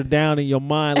Roger down in your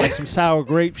mind like some sour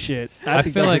grape shit. I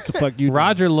think feel that's like what the fuck you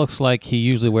Roger looks like he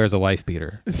usually wears a wife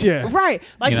beater. do. Yeah. right,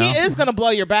 like You he know? is gonna blow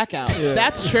your back out.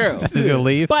 That's true. He's gonna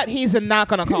leave. But he's not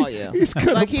gonna call you. He's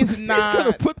gonna like he's He's gonna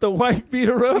not. put the white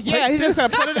beater up. Yeah, like he's just gonna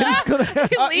put it up. gonna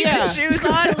have, Leave yeah. his shoes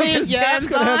on. Leave his Yeah, Timbs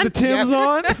he's gonna have on. the Timbs Yeah.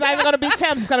 on. It's not even gonna be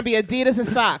Tim's. It's gonna be Adidas and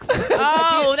socks.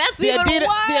 Oh, that's the even Adidas,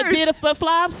 worse. The Adidas flip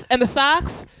flops and the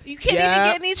socks. You can't Yeah.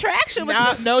 even get any traction with No,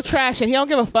 this. no traction. He don't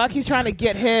give a fuck. He's trying to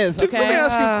get his. Dude, let me Okay.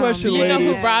 ask you a question, Do you know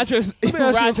ladies. who Roger's Let me ask you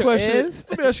a Roger question. is?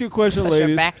 Let me ask you a question, Push your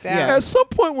ladies. back down. Yeah. At some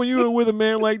point when you were with a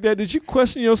man like that, did you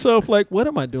question yourself like, what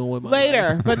am I doing with my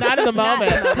Later, life? but not in the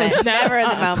moment. Never in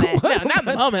the moment. No, not in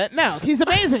the moment. No, he's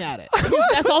amazing at it.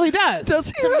 That's all he does. Does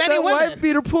he to have many that women. white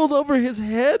beater pulled over his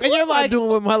head? And What you're am I like,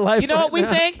 doing with my life? You know what right we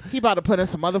now? think? He about to put in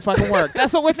some motherfucking work.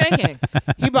 That's what we're thinking.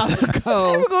 He about to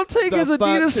go. We're gonna take the his fuck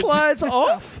Adidas to- slides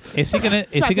off. Is he gonna? He's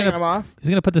Is he not taking them gonna? off. Is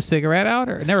he gonna put the cigarette out?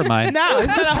 Or never mind. No, he's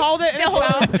gonna hold it in Still his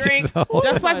hold mouth, the string. So-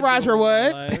 just like Roger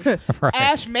would. Right.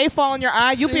 Ash may fall in your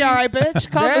eye. You'll be all right, bitch.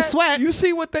 Calm the That- sweat. You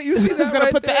see what that? You see that? He's gonna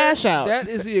right put the there? ash out. That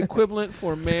is the equivalent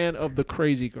for a man of the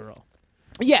crazy girl.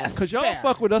 Yes, Because y'all fair.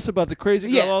 fuck with us about the crazy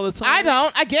girl Yeah, all the time. I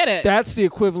don't. I get it. That's the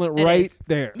equivalent It right is.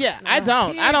 there. Yeah, I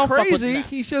don't. He I ain't don't crazy. fuck with men.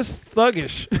 He's just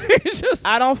thuggish. He's just.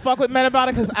 I don't fuck with men about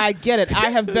it because I get it. I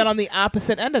have been on the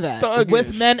opposite end of that Thuggish.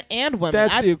 with men and women.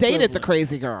 That's the I've dated the equivalent.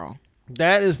 crazy girl.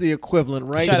 That is the equivalent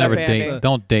right Shut Should up, never Andy. date.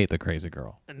 Don't date the crazy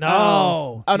girl.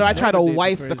 No. Oh no, I tried to Never date the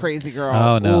wife crazy- the crazy girl.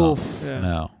 Oh no, Oof. Yeah.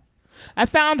 no. I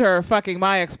found her fucking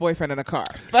my ex-boyfriend in a car.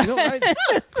 You know, I-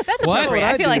 That's What? appropriate.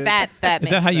 I feel like did. that Is makes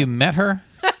that how you sense. met her?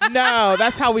 No,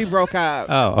 that's how we broke up.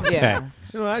 Oh, okay. Yeah.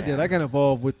 you know what I did? I got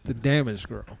involved with the damaged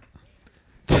girl.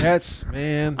 That's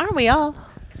man. Aren't we all?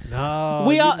 No.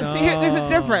 We all see here. There's a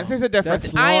difference.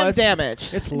 That's I am law.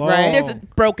 damaged. It's law. Right? There's a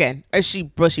broken. Was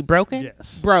she broken?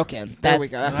 Yes. Broken. There we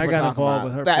That's- go. That's I what got we're involved talking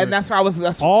with her about. And that's where I was.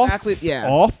 That's exactly. Yeah.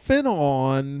 Off and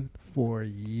on for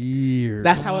years.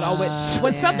 That's how it always.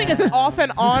 When something is off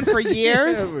and on for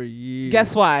years, For years.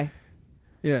 guess why?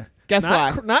 Yeah. Guess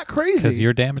why? Not crazy. Because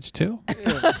you're damaged too.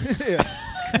 Yeah.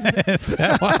 Is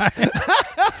that why?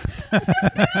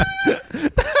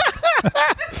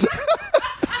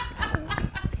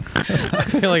 I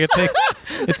feel like it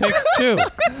takes two.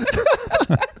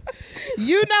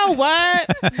 You know what?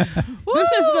 This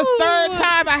is the third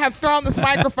time I have thrown this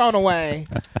microphone away.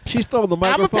 She's throwing the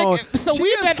microphone. So She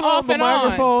we've just been thrown off the and on.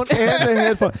 microphone and the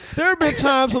headphone. There have been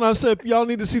times when I've said, y'all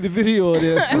need to see the video of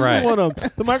this. This Right. is one of them.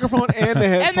 The microphone and the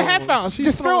headphones. And the headphones. She's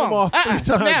Just thrown threw them 'em. off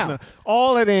 3 times Now. now.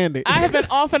 All at Andy. I have been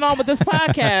off and on with this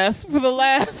podcast for the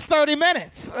last 30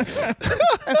 minutes.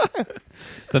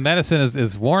 The medicine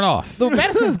is worn off. The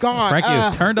medicine's gone. Frankie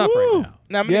is turned up right now.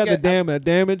 Now I'm gonna Yeah, get, the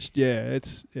damaged. Yeah,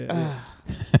 it's. Yeah.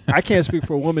 I can't speak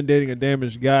for a woman dating a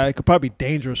damaged guy. It could probably be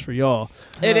dangerous for y'all.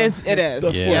 It is. It is.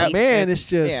 The- Yeah. for man, it's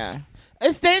just. Yeah.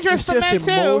 It's dangerous It's for men just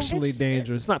too. emotionally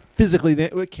dangerous. It's not physically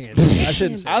dangerous. It can be. I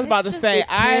shouldn't say. I was about to say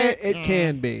It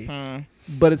can be,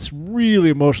 but it's really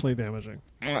emotionally damaging.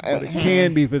 But it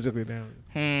can be physically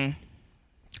damaging.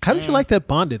 How did you like that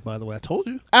bonded? By the way, I told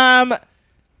you.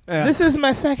 Yeah. This is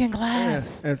my second Yeah.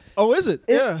 glass. Oh, is it?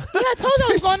 Yeah. Yeah, I told you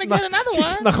I was going to get another She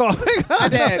one. snuck off. I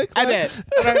did. I'm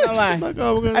not gonna lie. Snuck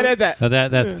off. I did that. Now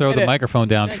that throw the did. microphone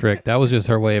down trick, that was just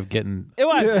her way of getting. It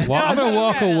was. Yeah. Well, I'm going to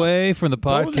walk away from the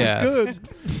Told you it's podcast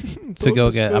good. to go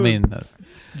Told you get. it's I good. mean,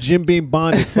 Jim Beam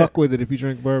bonded. Fuck with it if you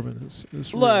drink bourbon. It's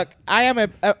real. Look, I'm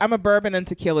a bourbon and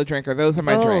tequila drinker. Those are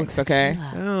my Oh, drinks. Okay.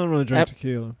 I don't really drink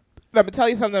tequila. Let me tell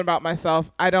you something about myself.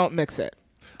 I don't mix it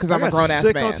because I'm I a got grown ass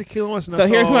sick man. on tequila once, and So that's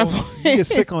here's my all. point. You get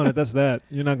sick on it. That's that.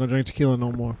 You're not gonna drink tequila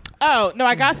no more. Oh no,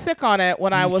 I got sick on it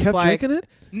when I was kept like. drinking it.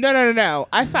 No.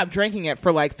 I stopped drinking it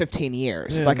for like 15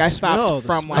 years. Yeah, like the I smell- stopped the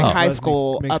from smell like high does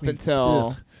school makes up me-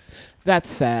 until. That's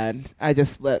sad. I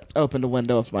just opened the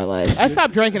window of my life. I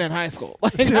stopped drinking in high school.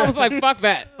 Like I was like, fuck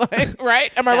that. Like,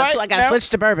 right? Am I right? So I gotta No? switch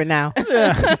to bourbon now.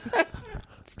 Yeah.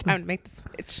 It's time to make the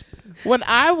switch. When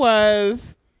I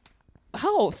was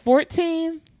how old?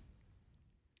 14.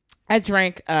 I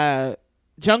drank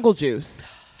jungle juice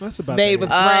That's about made the with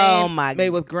age. Oh, grain. my- Made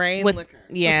with grain With liquor.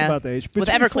 That's yeah, about the age. with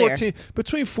Everclear.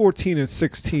 Between 14 and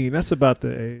 16. That's about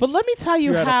the age. But let me tell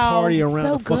you You're at a how party around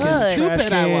so a fucking good. trash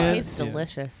Stupid I was. can. It's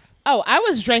delicious. Oh, I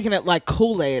was drinking it like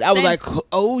Kool-Aid. I was Same. like,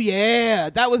 oh yeah,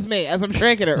 that was me as I'm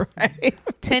drinking it, right?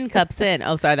 10 cups in.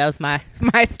 Oh, sorry, that was my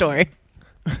story.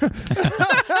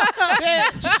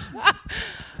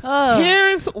 Oh.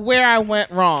 Here's where I went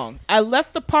wrong. I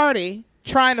left the party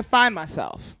trying to find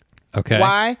myself. okay.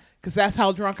 Why? Because that's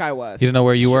how drunk I was. You didn't know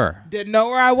where you were. Didn't know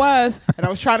where I was, and I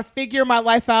was trying to figure my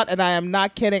life out, and I am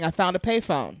not kidding. I found a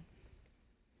payphone.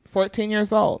 14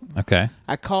 years old. Okay.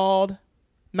 I called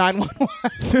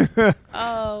 911.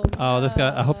 Oh. Oh,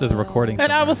 I hope there's a recording.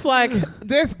 And I somewhere. was like,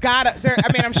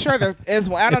 I'm sure there is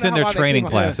one. I don't It's know in how their long they training keep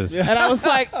 'em. classes. And I was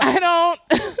like, I don't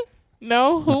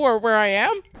know who or where I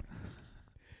am,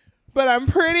 but I'm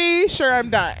pretty sure I'm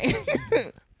dying.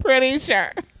 Pretty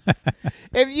sure.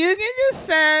 If you can just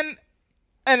send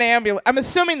an ambulance. I'm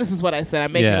assuming this is what I said.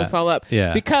 I'm making Yeah. this all up.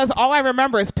 Yeah. Because all I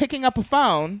remember is picking up a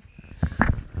phone,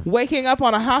 waking up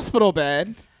on a hospital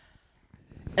bed,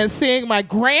 and seeing my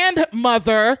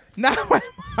grandmother, not my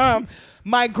mom,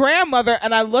 my grandmother,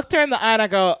 and I looked her in the eye and I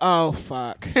go, oh,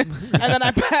 fuck. And then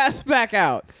I passed back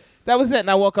out. That was it. And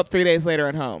I woke up 3 days later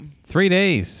at home. 3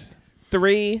 days.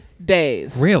 3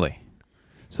 days. Really?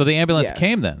 So the ambulance Yes.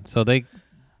 came then. So they.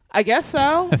 I guess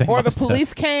so. They Or the must have.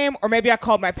 police came, or maybe I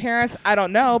called my parents. I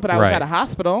don't know, but I was Right. at a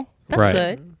hospital. That's Right.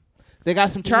 good. They got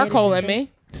some charcoal in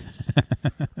me.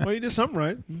 Well, you did something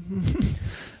right.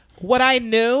 What I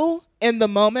knew in the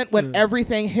moment when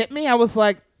everything hit me, I was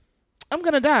like, I'm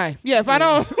going to die. Yeah, if I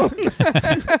don't.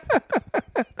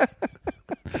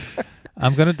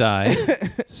 I'm gonna die.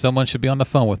 Someone should be on the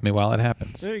phone with me while it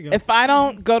happens. There you go. If I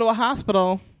don't go to a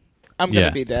hospital, I'm going Yeah.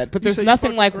 to be dead. But You there's said you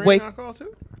nothing fucked like grain wake. alcohol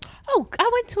too? Oh, I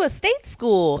went to a state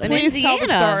school in Please Indiana. tell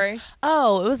the story.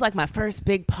 Oh, it was like my first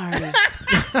big party.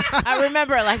 I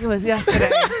remember it like it was yesterday.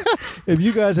 If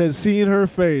you guys had seen her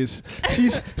face,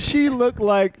 she looked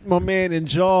like my man in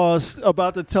Jaws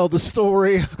about to tell the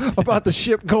story about the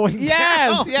ship going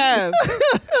Yes, down. yes.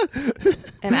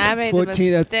 And I made the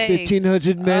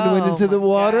 1,500 men went Oh, into the my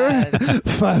water. God.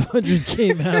 500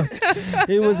 came out.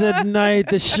 It was at night.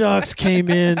 The sharks came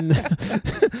in.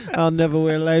 I'll never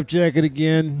wear a life jacket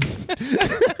again.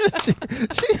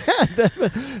 she had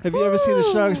Have you ever seen a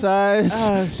shark's eyes?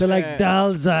 Oh, They're like shit.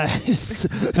 doll's eyes.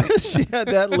 She had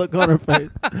that look on her face.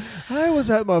 I was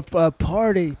at my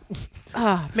party.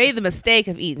 Made the mistake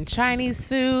of eating Chinese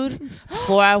food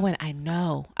before I went. I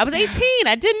know. I was 18.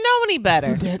 I didn't know any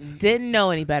better. Didn't know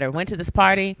any better. Went to this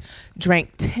party,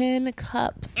 drank 10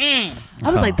 cups. I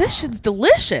was like, this shit's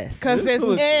delicious. Because it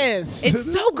is.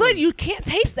 It's so good. You can't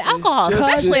taste the alcohol,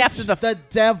 especially after the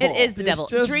devil. It is the devil.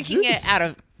 just Drinking juice. it out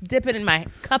of, dipping in my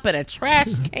cup in a trash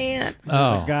can.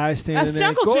 Oh. Guy standing That's there.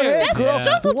 jungle Go juice. ahead, That's girl.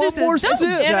 Jungle One juice more is, don't sip.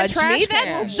 In a judge trash me.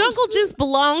 can. That's jungle juice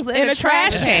belongs in a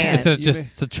trash can. Instead of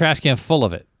just a trash can full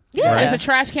of it. Yeah. Right? It's a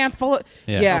trash can full of.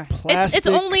 Yeah. Yeah. It's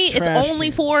only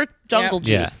can. for jungle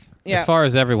Yeah. juice. Yeah. As far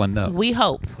as everyone knows. We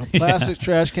hope. Plastic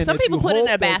trash can. Some that people you put it in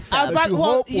hope a bathtub. that- I was that about, you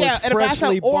well, hope was yeah, in a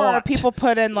freshly bathtub, or bought. people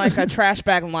put in like a trash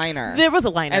bag liner. There was a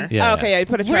liner. And, Yeah. okay, yeah, you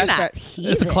put a We're trash not bag. It's a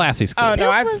heathen. classy school. Oh no,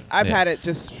 It I've was- Yeah. had it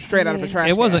just straight out of a trash.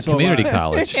 It wasn't So community have I.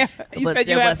 college. Can. Yeah, you But said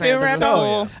you it have wasn't- to, it was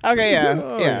Randall. no- Okay, yeah,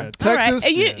 Oh, yeah. All right. Texas.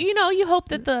 And you hope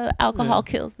that the alcohol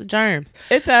kills the germs.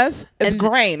 It does. It's And-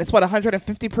 grain. It's what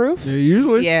 150 proof. Yeah,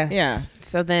 usually. Yeah. Yeah.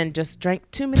 So then just drank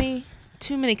too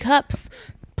many cups.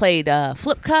 Played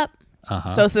flip cup. Uh-huh.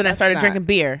 So then I started not- drinking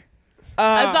beer.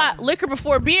 I thought liquor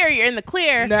before beer, you're in the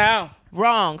clear. No.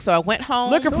 Wrong. So I went home.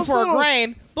 Liquor Those before little-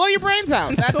 grain. Blow your brains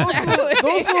out. That's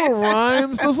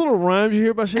Those little rhymes you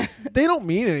hear about shit, they don't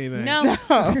mean anything. No,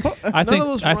 I None of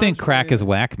those think rhymes crack were is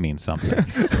whack means something.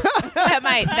 that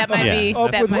might Yeah. be.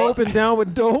 Up That with might, hope and down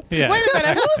with dope. Yeah. Wait a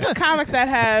minute. Who's the comic that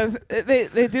has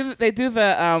they do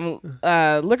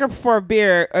the liquor before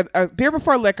beer, beer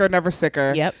before liquor, never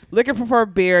sicker. Yep. Liquor before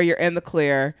beer, you're in the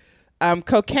clear.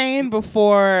 Cocaine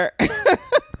before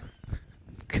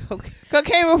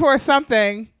cocaine before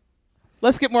something.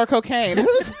 Let's get more cocaine.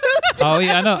 Oh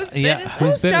yeah, I know. Whose Yeah, bit is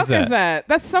whose bit joke is that?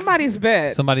 That's somebody's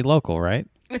bit. Somebody local, right?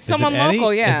 It's Is it someone Eddie?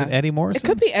 local, yeah. Is it Eddie It Morrison?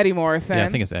 could be Eddie Morrison. Yeah, I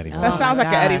think it's Eddie. That Oh sounds my like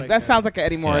an Eddie. God. That sounds like an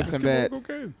Eddie Morrison bit.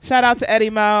 Shout out to Eddie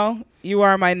Mo. You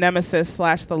are my nemesis /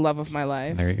 the love of my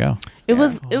life. There you go. It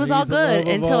was Oh, all he's the love good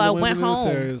of until all I the went women in this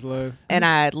home area's life. and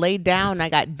I laid down. And I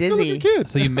got Good looking dizzy. kid.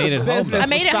 So you made it home. Business though. I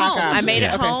made it stock home. I options. made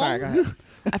it Okay, home. sorry, go ahead.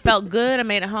 I felt good. I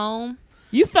made it home.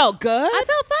 You felt good. I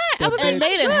felt fine. I was and like,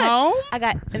 made it good. home.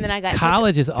 And then I got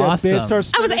College is That bed awesome.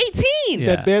 starts I was spinning. 18.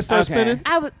 Yeah. That bed starts Okay.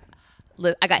 spinning.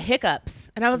 I got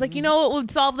hiccups, and I was like, you know what would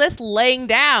solve this? Laying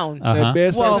down. Uh-huh. That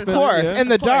bed Well, starts of spinning, course, yeah. in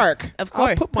the dark. Of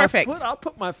course, perfect. I'll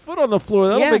put my foot on the floor.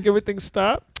 That'll Yeah. make everything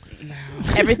stop.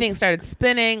 Everything started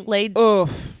spinning.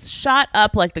 Oof. Shot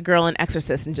up like the girl in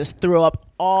Exorcist, and just threw up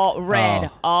all red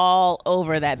Oh. all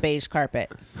over that beige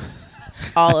carpet.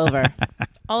 All over,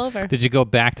 all over. Did you go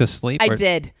back to sleep? I or-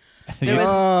 did. There You- was.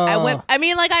 I Oh. went. I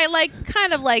mean,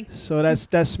 kind of like. So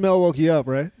that smell woke you up,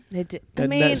 right? It did. That- I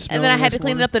mean, that smell and then I the had to next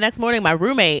clean it morning? up the next morning. My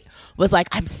roommate was like,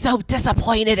 "I'm so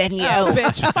disappointed in you." Oh,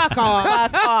 bitch, fuck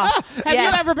off. Fuck off. Have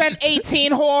Yes. you ever been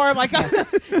 18 whore? Like,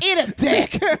 eat a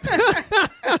dick.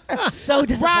 So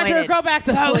disappointed. Roger, go back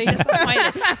to So sleep.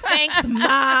 disappointed. Thanks,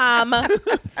 Mom.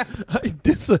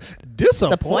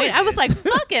 Disappointed. I was like,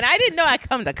 fucking. I didn't know I'd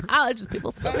come to college.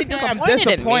 People still be I'm disappointed.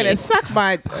 disappointed. In me. Suck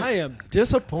my. I am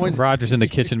disappointed. Roger's in the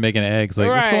kitchen making eggs. Like,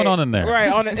 what's going on in there?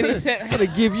 Right. On it, and he's I'm gonna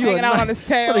give you hanging out on his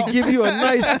tail. I'm gonna give you a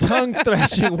nice tongue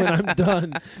thrashing when I'm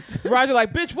done. Roger,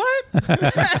 like, bitch,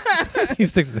 what? He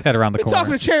sticks his head around the You talking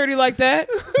corner. to Charity like that?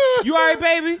 You all right,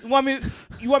 baby? You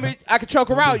want me? I can choke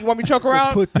her out. You want me to choke her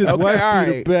out? Put this okay, wife all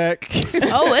beater right. back.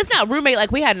 Oh, it's not roommate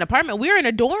like we had an apartment. We were in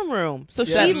a dorm room. So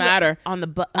she Doesn't lived matter. on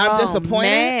the I'm oh, disappointed.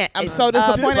 Man. I'm It's so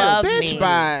disappointed. above Bitch, me.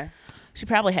 bye. She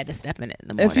probably had to step in it in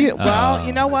the morning. If you, well, Oh.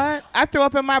 you know what? I threw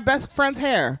up in my best friend's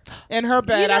hair in her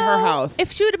bed at her house.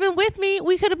 If she would have been with me,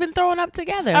 we could have been throwing up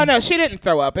together. Oh no, she didn't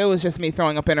throw up. It was just me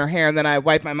throwing up in her hair, and then I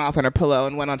wiped my mouth on her pillow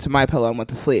and went onto my pillow and went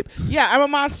to sleep. Yeah, I'm a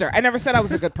monster. I never said I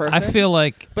was a good person. I feel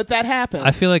like but that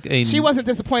happened. she wasn't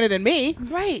disappointed in me.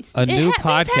 Right. A new things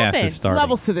podcast happen. is starting.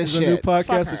 Levels to this There's a new shit. podcast Fuck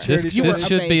that her. Charity This, You this were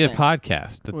should be a amazing.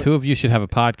 podcast. The two of you should have a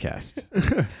podcast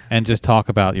and just talk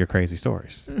about your crazy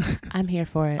stories. I'm here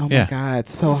for it. Oh Yeah. my god,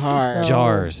 so hard. So-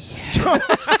 Jars.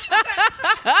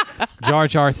 Jar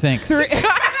Jar thinks.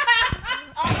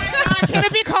 Can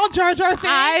it be called Jar Jar Things?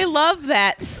 I love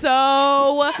that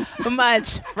so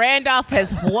much. Randolph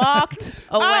has walked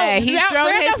away. He's thrown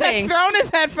Randolph his things. has thrown his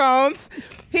headphones.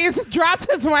 He's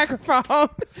dropped his microphone,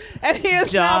 and he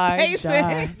is now Jar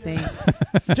pacing. thinks.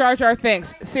 Jar Jar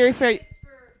thinks. Seriously.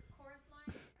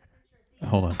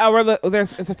 Hold on. Oh,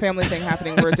 it's a family thing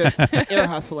happening. We're just ear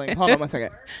hustling. Hold on 1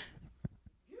 second.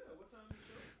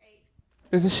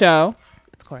 There's a show.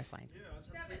 It's chorus line.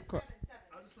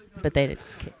 But they did.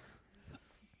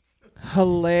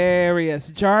 Hilarious.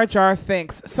 Jar Jar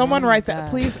thinks. Someone write that,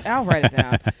 please. I'll write it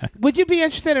down. Would you be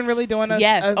interested in really doing a?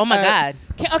 Yes. Oh my God.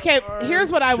 Okay.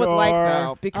 Here's what I would like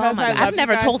though, because I've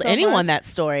never told anyone that. that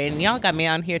story, and y'all got me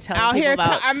on here telling Out people here,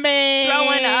 about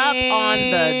throwing up on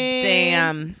the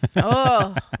damn.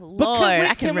 Oh Lord,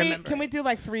 I can remember. Can we do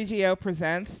like 3GO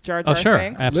presents Jar Jar? Oh sure,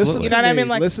 Things? absolutely. You know what I mean?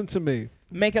 Like, listen to me.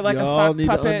 Make it like Y'all a sock need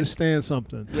puppet. to understand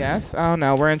something. Yes. Oh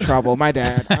no, we're in trouble. My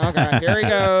dad. Oh God, here he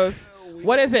goes.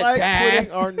 What is it, like Dad?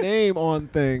 putting our name on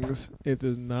things, if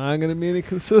there's not going to be any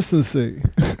consistency.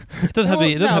 It doesn't have to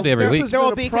be. It doesn't have to be every week. There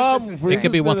will be problem. consistency. It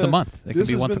could be once a month. It could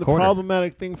be once a quarter. This has been the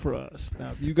problematic thing for us.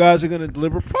 Now, if you guys are going to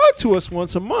deliver product to us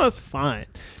once a month, fine.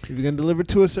 If you're going to deliver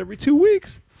to us every 2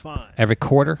 weeks, fine. Every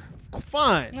quarter.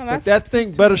 Fine. No, but that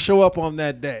thing better show up on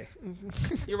that day.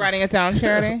 You're writing it down,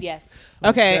 Charity? Yes.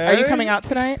 Okay. Are you coming out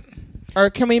tonight?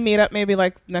 Or can we meet up maybe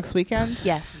like next weekend?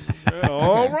 Yes.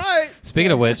 All right.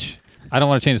 Speaking of which, I don't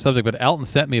want to change the subject, but Elton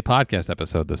sent me a podcast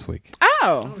episode this week.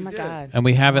 Oh my God. And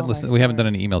we haven't listened. We haven't done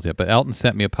any emails yet, but Elton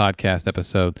sent me a podcast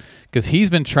episode because he's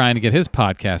been trying to get his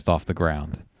podcast off the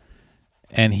ground.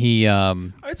 And he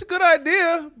It's a good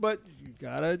idea, but you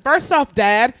gotta. First off,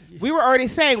 Dad, we were already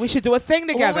saying we should do a thing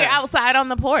together. When we're outside on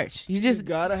the porch. You just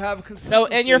gotta have a consistency. So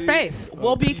in your face,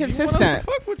 we'll be consistent. You want us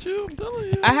to fuck with you? I'm telling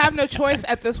you. I have no choice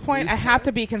at this point. I have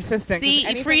to be consistent. see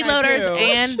Anything I freeloaders do-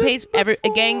 and page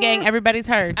gang. Everybody's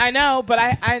heard. I know, but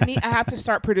I have to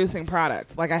start producing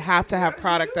product. Like I have to have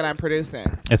product that I'm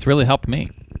producing. it's really helped me.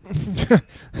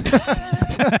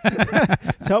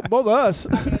 It's helped both of us.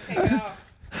 I'm gonna take it off.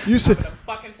 You see,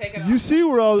 Fucking take it you off. see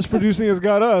where all this producing has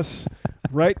got us.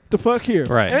 Right the fuck here.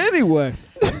 Right. Anyway.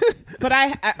 But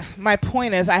my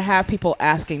point is, I have people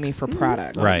asking me for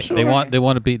product. Right. sure. They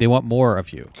want more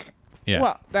of you. Yeah.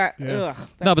 Well, that. Yeah. Ugh,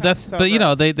 that no, but sounds so you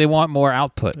know, gross. they want more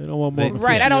output. They don't want more. They-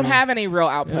 Right, I don't Yeah. have any real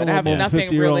output. Yeah, I have well, nothing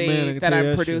 50-year-old man, I really can that tell you I'm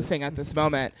that shit. producing at this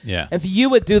moment. Yeah. If you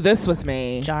would do this with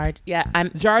me, Jar. Yeah, I'm.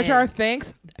 Jar Jar in.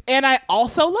 thinks, and I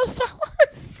also love Star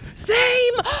Wars.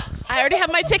 Same. I already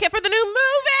have my ticket for the new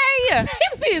movie.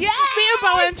 Samesies, me and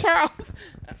Bo and Charles.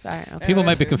 Sorry. Okay. People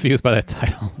might be confused by that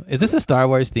title. Is this a Star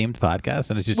Wars themed podcast?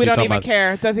 And it's just We you don't talking even about.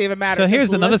 care. It doesn't even matter. So here's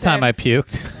Just another listen. time I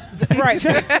puked. Right,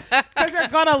 because they're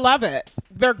gonna love it.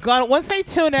 They're gonna once they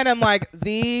tune in and like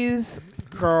these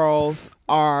girls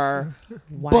are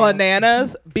Wild.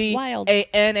 bananas. Wild.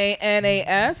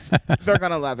 BANANAS. They're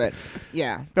gonna love it.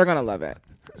 Yeah, they're gonna love it.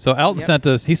 So Elton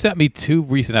Yep. he sent me 2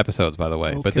 recent episodes, by the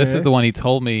way, but this is Okay. the one he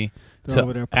told me They're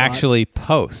over there, to pot. actually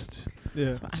post.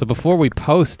 Yeah. So before we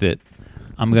post it,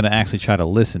 I'm going to actually try to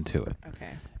listen to it. Okay.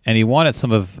 And he wanted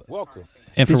some of Did you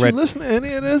infrared, listen to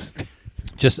any of this?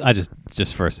 just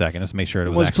for a second, just to make sure it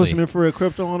was Let's put some actually. infrared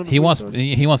crypto on him. He wants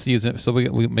to use it, so we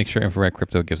make sure infrared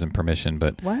crypto gives him permission.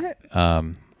 But What?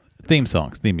 theme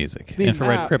songs, theme music,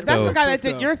 infrared Wow. crypto. That's the guy that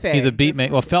did your thing. He's a beat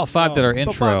maker. Well, Felt 5 did our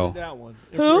intro.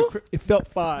 Who? It felt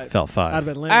 5. Felt 5. Out of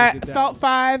Atlanta. did that Felt one.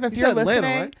 5. If He's you're Atlanta,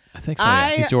 listening, right? I think so. Yeah.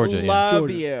 He's Georgia. Yeah. love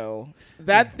Georgia. you.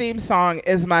 That theme song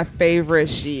is my favorite.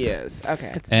 She is.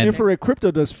 Okay. And Infrared crypto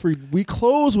does free. We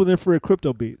close with infrared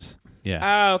crypto beats.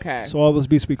 yeah. Oh, okay. So all those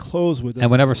beats we close with.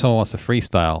 And whenever someone wants to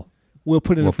freestyle, we'll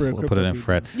put in we'll infrared put crypto it in beat.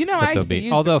 infrared You know, crypto I beat.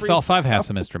 used Although to Felt 5 freestyle. has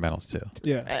some instrumentals too.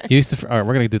 Yeah. You used to. All right,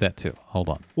 we're gonna do that too. Hold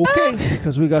on. Okay.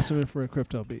 Because we got some infrared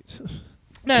crypto beats.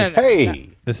 No.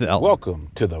 Hey, This is Elton. welcome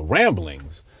to the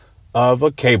ramblings of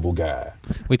a cable guy.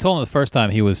 We told him the first time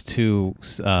he was too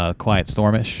quiet,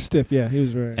 stormish, Stiff. Yeah. He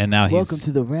was very. and now he's.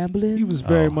 the Ramblin'. He was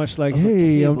very much like,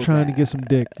 "Hey, I'm trying to get some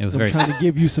dick. It was I'm very trying s- to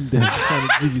give you some dick. I'm trying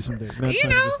to give you some dick. Not You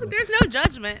trying to know, get some dick. there's no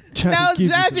judgment. Trying to No, give you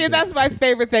some Judgy, dick. that's my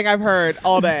favorite thing I've heard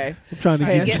all day. I'm trying to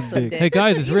Hey, give you get some some dick. dick. Hey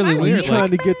guys, it's really Are you weird. trying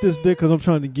Like, to get this dick? Because I'm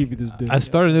trying to give you this dick. I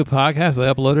started a new podcast.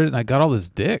 I uploaded it, and I got all this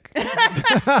dick.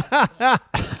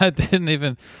 I didn't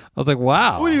even. I was like,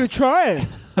 wow. What are you trying?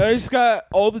 I just got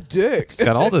all the dicks.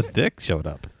 Got all this dick showed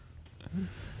up.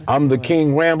 I'm the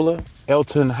King Rambler,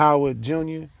 Elton Howard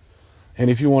Jr. And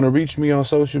if you want to reach me on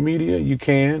social media, you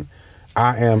can.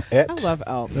 I am I at love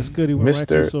Elton. That's good. He went right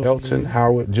to Mr. social Elton media.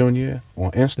 Howard Jr.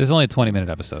 on Instagram. This is only a 20-minute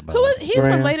episode, by the Who way. is, he's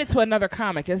Graham. related to another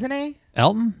comic, isn't he?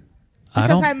 Elton? I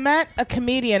Because don't. I met a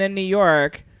comedian in New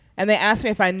York, and they asked me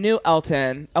if I knew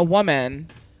Elton, a woman,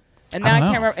 and now I I don't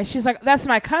can't know. remember. And she's like, "That's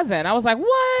my cousin." I was like,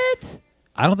 "What?"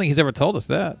 I don't think he's ever told us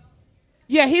that.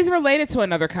 Yeah, he's related to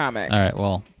another comic. All right.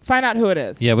 Well, Find out who it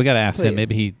is. yeah, we got to ask him.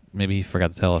 Please. Maybe he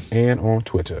forgot to tell us. And on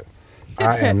Twitter.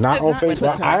 I am not on Facebook.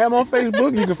 Twitter. I am on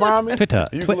Facebook. You can find me. Twitter.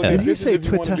 You can look Twitter. at Did you pictures say if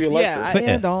you want to be Twitter? elected. Yeah, I Twitter.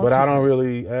 am on But I Twitter. don't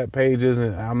really add pages,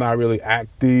 and I'm not really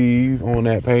active on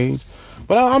that page.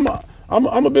 But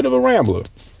I'm a bit of a rambler,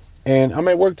 and I'm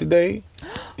at work today,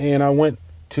 and I went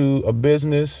to a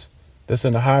business that's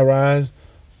in a high rise,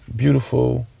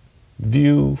 beautiful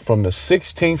view from the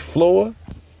 16th floor,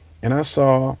 and I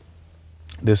saw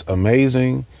this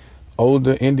amazing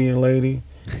older Indian lady,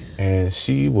 and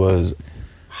she was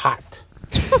hot.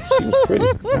 She was pretty.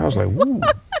 And I was like, "Woo,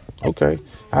 okay."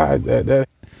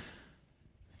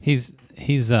 He's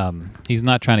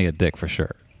not trying to get dick for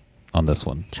sure on this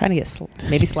one. Trying to get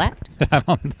maybe slapped. I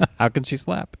don't know. How can she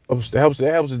slap? It helps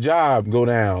the job go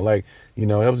down. Like, it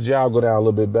helps the job go down a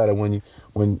little bit better when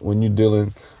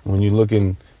you're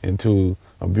looking into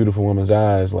a beautiful woman's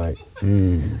eyes. Like,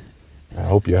 I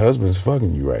hope your husband's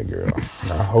fucking you right, girl.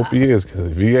 I hope he is, because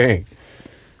if he ain't,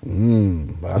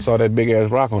 but I saw that big ass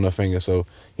rock on her finger, so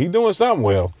he doing something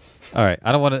well. All right,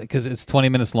 I don't want to, because it's 20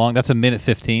 minutes long. That's a minute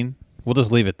 15. We'll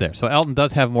just leave it there. So Elton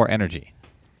does have more energy.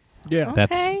 Yeah.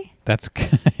 Okay. That's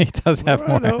he does have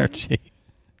more energy.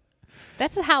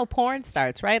 That's how porn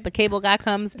starts, right? The cable guy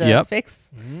comes to fix.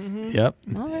 Mm-hmm. Yep.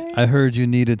 All right. I heard you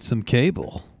needed some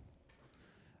cable.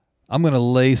 I'm going to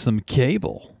lay some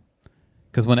cable.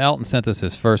 Because when Elton sent us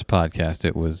his first podcast,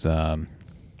 it was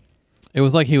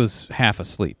like he was half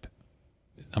asleep.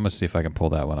 I'm going to see if I can pull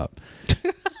that one up.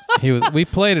 We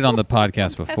played it on the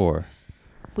podcast before.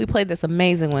 We played this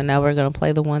amazing one. Now we're going to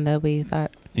play the one that we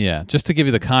thought. Yeah, just to give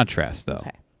you the contrast, though.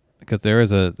 Okay. Because there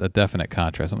is a definite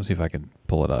contrast. I'm going to see if I can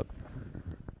pull it up.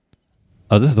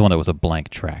 Oh, this is the one that was a blank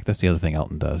track. That's the other thing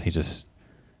Elton does.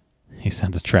 He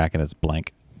sends a track and it's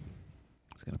blank.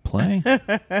 It's going to play.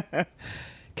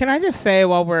 Can I just say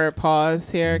while we're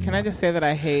paused here, can I just say that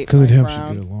I hate Because Mike it helps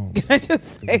Brown? you get along. Can I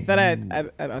just say that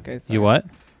I okay. Sorry. You what?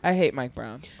 I hate Mike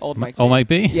Brown. Old Mike. Oh, Mike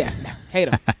B? Yeah, hate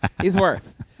him. He's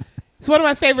worse. He's one of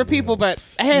my favorite people, but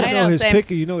I hate him.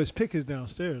 His pick is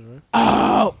downstairs, right?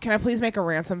 Oh, can I please make a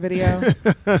ransom video?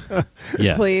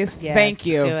 Yes. Please? Yes, Thank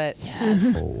you. do it.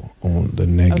 On the Oh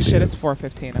negative, shit, it's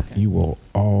 4:15. Okay. you will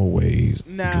always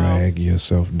No. drag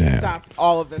yourself down. Stop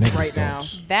all of this right now.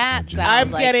 That sounds I'm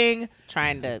like getting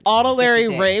trying to Auto Larry get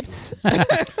the dick.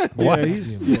 raped What? Yeah,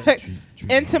 he's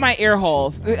into my ear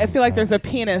holes. I feel like there's a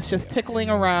penis just tickling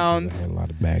around. I had a lot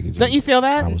of baggage. Don't you feel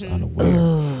that? I was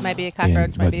unaware. Might be a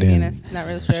cockroach, might but be a then- penis. Not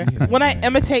really sure. When I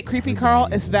imitate Creepy Carl,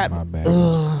 it's that. My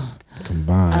baggage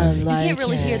combined. You can't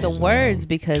really hear the words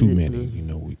because Too many.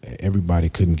 Everybody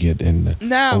couldn't get in the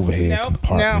No, overhead nope,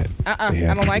 compartment. no, They had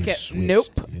I don't to like be it. switched, Nope,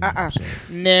 so-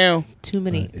 no, too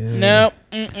many. nope,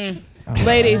 mm-mm.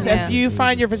 Ladies, Yeah. if you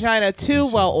find your vagina too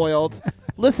well oiled,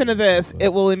 listen to this.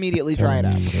 It will immediately dry it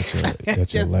Telling up. me that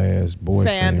your Just last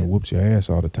boyfriend sand. whoops your ass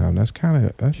all the time. That's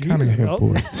kind of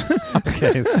important.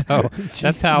 Okay, so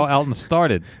that's how Elton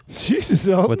started Jesus,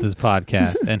 Elton. with his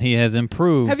podcast, and he has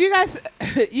improved. Have you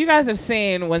guys have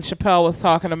seen when Chappelle was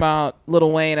talking about Lil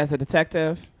Wayne as a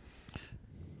detective?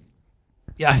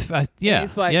 Yeah, yeah,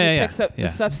 He's like, yeah, he yeah, picks up yeah.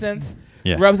 the substance,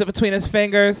 Yeah. rubs it between his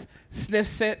fingers,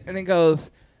 sniffs it, and then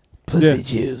goes, pussy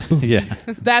juice. Yeah.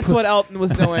 That's what Elton was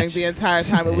doing the entire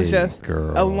time. It was Hey, just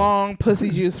girl. a long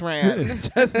pussy juice rant.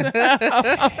 Just,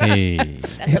 Hey.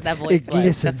 That's what that voice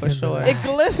was. That's for sure. it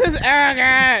glistens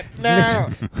arrogant. No,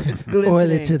 it's glistening.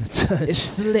 Oily to the touch. It's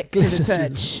slick to the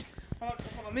touch.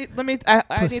 Let me.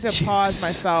 I need to pause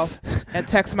myself and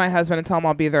text my husband and tell him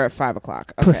I'll be there at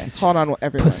 5:00. Okay, hold on,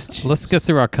 everyone. Let's get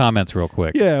through our comments real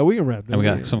quick. Yeah, we can wrap it And we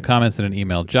got some comments in an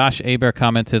email. Josh Aber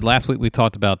commented, last week we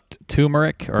talked about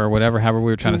turmeric or whatever, however we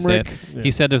were trying to say it. Yeah.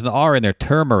 He said there's an R in there,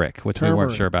 turmeric, which we weren't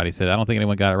Turmeric. sure about. He said, I don't think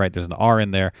anyone got it right. There's an R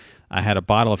in there. I had a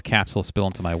bottle of capsule spill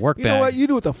into my work You bag. know what? You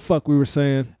knew what the fuck we were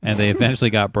saying. And they eventually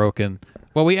got broken.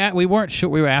 Well, we weren't sure.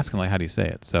 We were asking, like, how do you say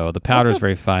it? So the powder is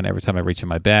very fine. Every time I reach in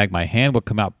my bag, my hand would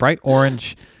come out bright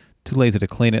orange. Too lazy to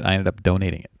clean it. I ended up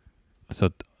donating it. So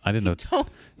I didn't know. Don't-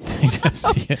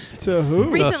 Yeah. To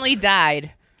who? Recently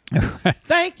died.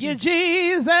 Thank you,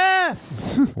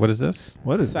 Jesus. What is this?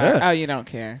 What is Sorry. that? Oh, you don't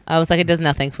care. I was like, it does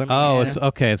nothing for me. Oh, it's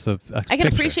okay. It's a I can picture.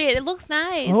 appreciate it. It looks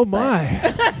nice. Oh but-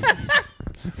 my!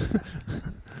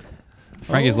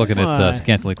 Frankie's looking my. at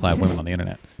scantily clad women on the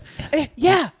internet.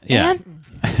 Yeah. Yeah.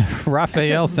 And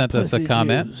Raphael sent us a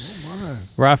comment.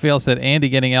 Raphael said, Andy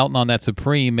getting Elton on that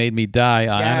Supreme made me die.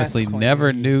 I Yes, honestly Queen.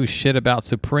 never knew shit about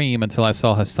Supreme until I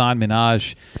saw Hassan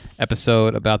Minaj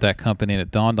episode about that company, and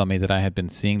it dawned on me that I had been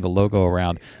seeing the logo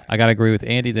around. I got to agree with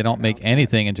Andy. They don't make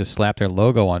anything and just slap their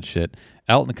logo on shit.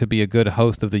 Elton could be a good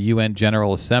host of the UN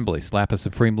General Assembly. Slap a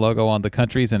Supreme logo on the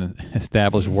countries and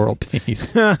establish world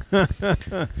peace.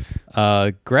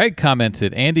 Greg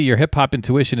commented, Andy, your hip-hop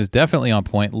intuition is definitely on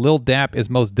point. Lil Dap is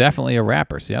most definitely a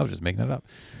rapper. See, I was just making it up.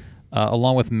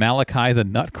 Along with Malachi the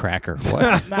Nutcracker.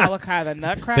 What? Malachi the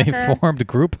Nutcracker. They formed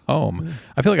Group Home.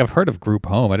 I feel like I've heard of Group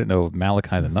Home. I didn't know of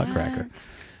Malachi the Nutcracker.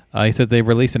 He said they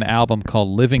released an album called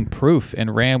Living Proof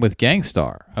and ran with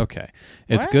Gangstar. Okay.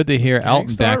 It's What? good to hear Elton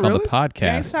Gangstar, back on really? the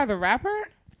podcast. Gangstar the rapper?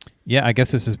 Yeah, I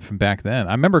guess this is from back then.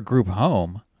 I remember Group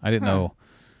Home. I didn't know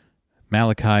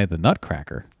Malachi the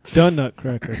Nutcracker. Duh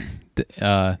Nutcracker.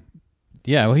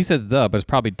 Yeah, well, he said the, but it's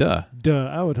probably duh. Duh.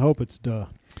 I would hope it's duh.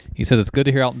 He says it's good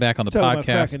to hear Elton back on the Talking about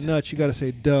podcast. cracking nuts, you got to say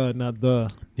duh, not the.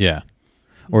 Yeah.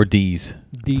 Or D's.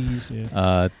 D's,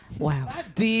 yeah. Wow.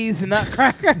 D's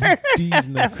Nutcracker. D's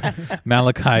Nutcracker.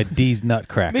 Malachi D's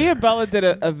Nutcracker. Me and Bella did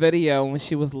a video when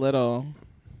she was little.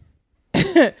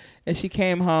 And she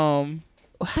came home.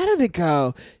 How did it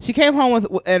go? She came home with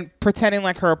and pretending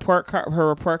like her report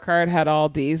card had all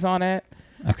D's on it.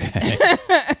 Okay.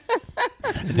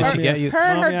 Did she get you?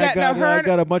 Mommy, I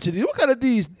got a bunch of D's. What kind of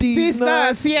D's? D's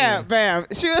nuts. Yeah, bam.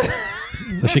 She was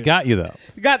So she got you, though.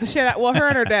 got the shit out. Well, her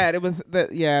and her dad. It was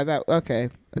okay.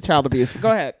 Child abuse.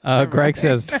 Go ahead. Greg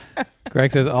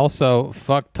says also,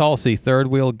 fuck Tulsi, third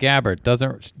wheel Gabbard.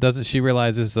 Doesn't she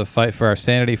realize this is a fight for our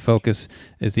sanity? Focus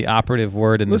is the operative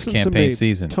word in Listen this to campaign me.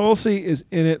 season. Tulsi is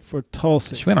in it for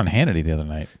Tulsi. She went on Hannity the other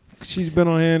night. She's been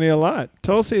on Hannity a lot.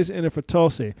 Tulsi is in it for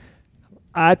Tulsi.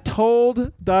 I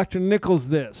told Dr. Nichols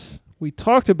this. We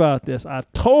talked about this. I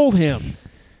told him.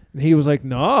 And he was like,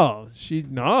 no, she's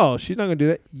not going to do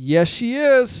that. Yes, she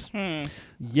is.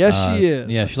 Yes, she is.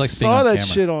 Yeah, she likes being saw on that camera.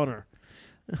 shit on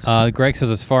her. Greg says,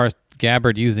 as far as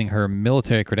Gabbard using her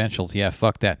military credentials, yeah,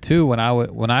 fuck that too. When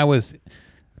I was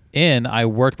in, I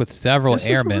worked with several This is a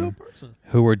real airmen person.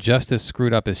 who were just as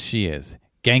screwed up as she is.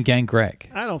 Gang, Greg.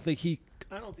 I don't think he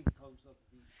calls himself.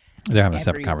 They're having a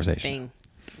separate conversation. Everything.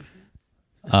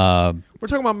 We're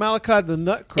talking about Malachi the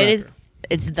Nutcracker. It is.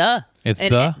 It's the. It's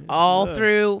And the all the.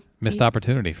 through. missed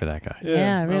opportunity for that guy.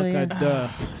 Yeah, it really Malachi, is. Duh.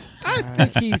 I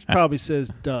think he probably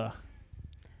says duh.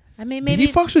 I mean, Maybe maybe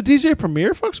he fucks with DJ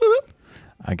Premier. Fucks with him.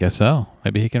 I guess so.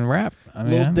 Maybe he can rap. I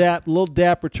mean, Lil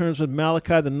Dap returns with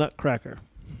Malachi the Nutcracker.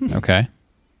 okay.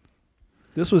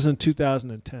 This was in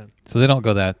 2010. So they don't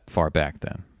go that far back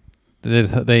then. They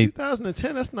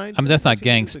 2010. That's 90. I mean, that's not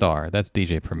Gangstar. That's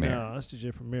DJ Premier. No, that's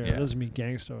DJ Premier. Yeah. That doesn't mean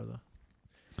Gangstar though.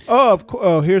 Oh, of course.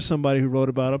 Oh, here's somebody who wrote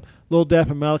about him. Lil Dap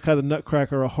and Malachi the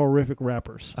Nutcracker are horrific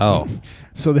rappers. Oh,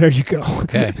 So there you go.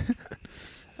 okay.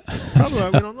 Probably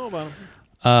right. We don't know about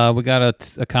him. We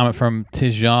got a comment from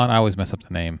Tijan. I always mess up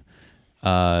the name.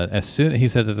 He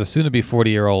says, as a soon-to-be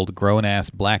 40-year-old grown-ass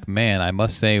black man, I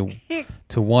must say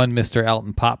to one Mr.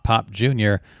 Elton Pop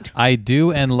Jr., I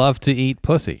do and love to eat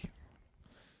pussy.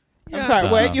 I'm sorry.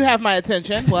 Wait, you have my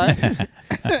attention. What?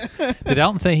 Did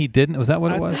Elton say he didn't? Was that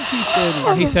what it was? I think he said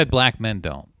Or he said black men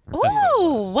don't. That's what it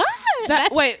Ooh, was. what?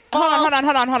 That's Wait, hold on.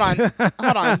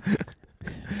 Hold on.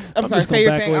 I'm sorry. just Say gonna your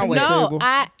back thing. away I'll from wait. the No, table.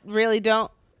 I really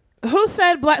don't. Who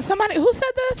said black? Somebody who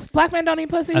said this? Black men don't eat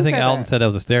pussy. I Who think said Elton that? said that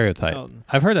was a stereotype. Elton.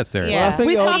 I've heard that stereotype. Yeah. I think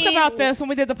We Elton- talked about this when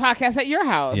we did the podcast at your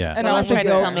house. Yeah. And Someone I tried to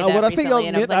think tell me what that I think recently, Elton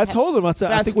and I was meant, like, I told him. I said,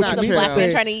 I That's think what not you Was mean a to black man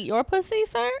say. trying to eat your pussy,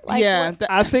 sir? Like, yeah. what?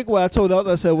 I think what I told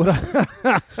Elton, I said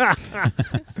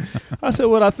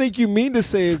what I think you mean to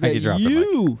say is Franqi that dropped the mic.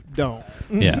 you don't.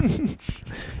 Yeah.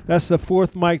 That's the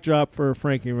fourth mic drop for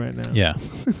Franqi right now. Yeah.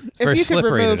 It's very If you could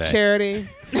slippery remove today. charity,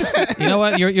 You know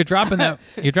what? You're dropping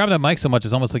that mic so much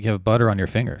it's almost like you have butter on your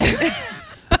fingers.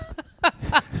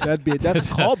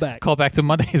 That's a callback. Call back to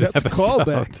Monday's That's a episode.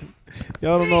 callback.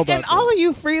 Y'all don't know about and all of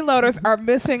you freeloaders are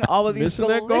missing all of these Missing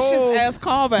that gold. delicious ass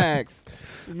callbacks.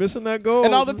 You're missing that goal.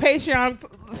 And all the Patreon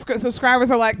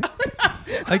subscribers are like,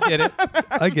 I get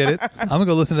it. I'm gonna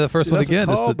go listen to the first one That's again.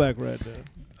 a just to- callback right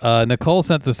there. Nicole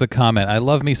sent us a comment. I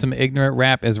love me some ignorant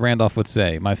rap, as Randolph would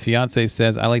say. My fiance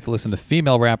says I like to listen to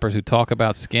female rappers who talk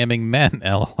about scamming men.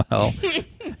 LOL.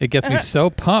 It gets me so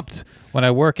pumped when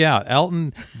I work out.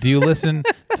 Elton, do you listen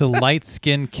to Light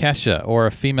Skin Kesha or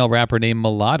a female rapper named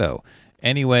Mulatto?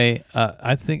 Anyway,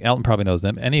 I think Elton probably knows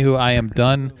them. Anywho, I am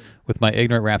done with my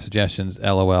ignorant rap suggestions.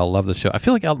 LOL. Love the show. I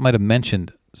feel like Elton might have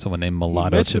mentioned someone named Mulatto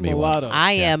to mentioned me Mulatto. once.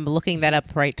 I am looking that up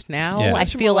right now. Yeah. I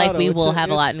Mention feel like Mulatto. we It's will a- have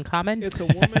a lot it's- in common. It's a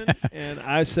woman, and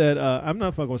I said, I'm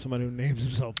not fucking with somebody who names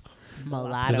himself.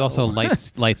 Mulatto. There's also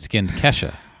light-skinned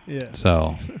Kesha. Yeah.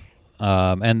 So,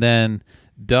 and then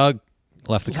Doug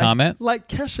left a comment. Like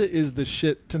Kesha is the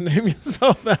shit to name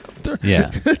yourself after.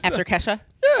 Yeah. After Kesha?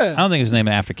 I Yeah. don't think it was named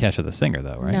after Kesha the singer,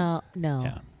 though, right? No.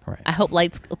 Yeah, right. I hope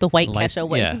the white Kesha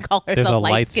wouldn't call herself There's a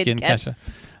light-skinned light-skinned Kesha.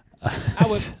 I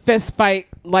would fist fight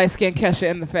light skinned Kesha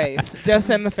in the face.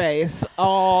 Just in the face.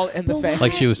 All in the face.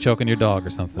 Like she was choking your dog or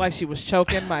something. Like she was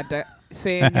choking my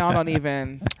See, y'all don't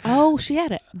even. Oh, she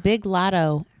had a Big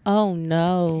Lotto. Oh,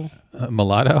 no.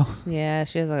 Mulatto? Yeah,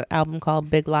 she has an album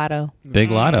called Big Lotto. Big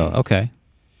Lotto. Okay.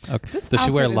 This Does she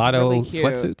wear outfit is Lotto really cute.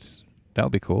 sweatsuits? That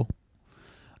would be cool.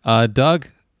 Doug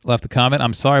left a comment.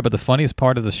 I'm sorry, but the funniest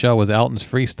part of the show was Elton's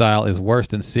freestyle is worse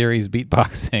than Siri's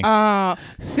beatboxing.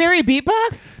 Siri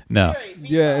beatbox? No,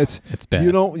 Yeah, it's bad.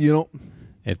 You don't.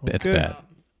 It's Okay. bad.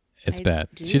 It's I bad.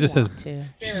 do She just says want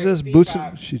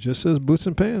to. She just says boots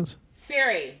and pants.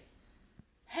 Siri.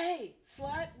 Hey,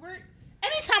 slut.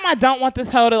 Anytime I don't want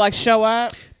this hoe to like show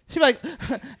up, she'd be like,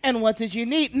 and what did you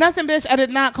need? Nothing, bitch. I did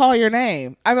not call your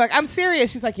name. I'm like, I'm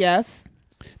serious. She's like, yes.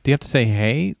 Do you have to say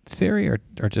hey Siri or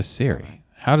just Siri?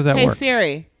 How does that Hey, work?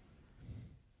 Siri.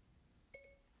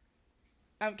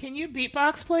 Can you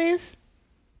beatbox, please?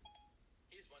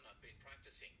 Here's one I've been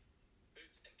practicing.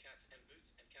 Boots and cats and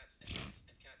boots and cats and boots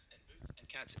and cats and boots and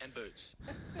cats and boots.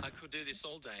 I could do this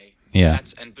all day. Yeah.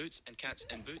 Cats and boots and cats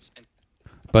and boots and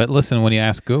But listen, when you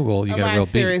ask Google, you get a real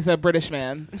beat. Siri's a British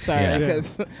man. Sorry, Yeah.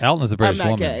 because Elton is a British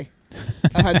I'm not woman. gay.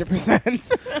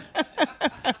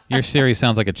 100%. Your Siri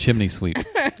sounds like a chimney sweep.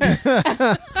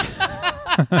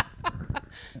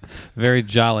 Very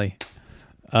jolly.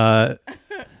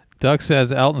 Doug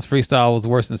says Elton's freestyle was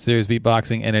worse than Siri's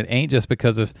beatboxing, and it ain't just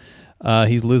because of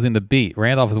he's losing the beat.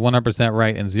 Randolph is 100%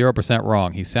 right and 0%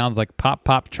 wrong. He sounds like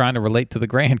Pop trying to relate to the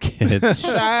grandkids.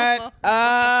 Shut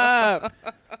up.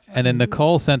 And then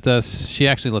Nicole sent us, she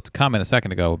actually left a comment a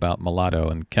second ago about Mulatto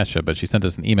and Kesha, but she sent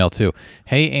us an email too.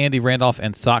 Hey, Andy, Randolph,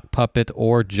 and Sock Puppet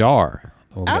or Jar.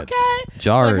 Okay.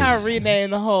 Jars. Like how I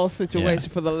renamed the whole situation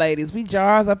for the ladies. We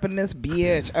jars up in this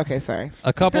bitch. Okay, sorry.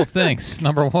 A couple things.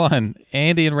 Number one,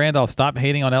 Andy and Randolph, stop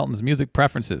hating on Elton's music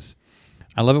preferences.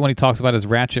 I love it when he talks about his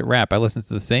ratchet rap. I listen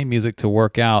to the same music to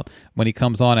work out. When he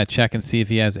comes on, I check and see if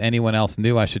he has anyone else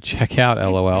new I should check out,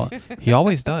 LOL. He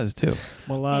always does, too.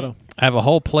 Mulatto. I have a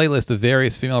whole playlist of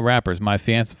various female rappers. My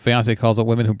fiance calls it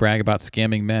women who brag about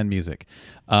scamming men music.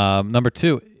 Number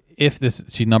two,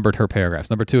 she numbered her paragraphs.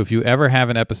 Number two, if you ever have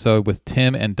an episode with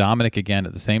Tim and Dominic again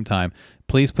at the same time,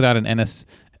 please put out an NS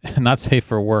not safe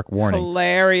for work warning.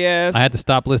 Hilarious. I had to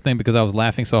stop listening because I was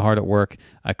laughing so hard at work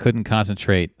I couldn't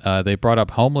concentrate. They brought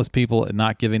up homeless people and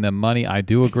not giving them money. I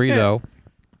do agree, though.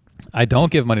 I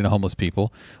don't give money to homeless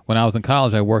people. When I was in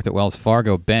college, I worked at Wells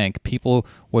Fargo Bank. People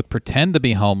would pretend to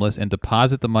be homeless and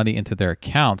deposit the money into their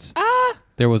accounts.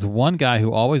 There was one guy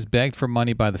who always begged for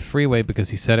money by the freeway because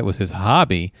he said it was his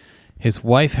hobby. His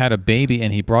wife had a baby,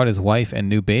 and he brought his wife and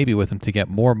new baby with him to get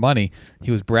more money.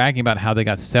 He was bragging about how they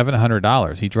got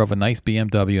 $700. He drove a nice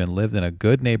BMW and lived in a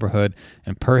good neighborhood,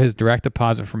 and per his direct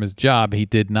deposit from his job, he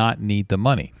did not need the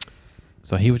money.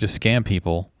 So he would just scam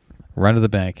people, run to the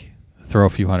bank, throw a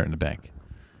few hundred in the bank.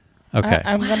 Okay.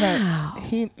 I'm gonna.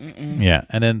 Yeah.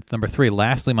 And then number three,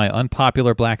 lastly, my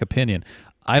unpopular black opinion.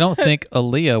 I don't think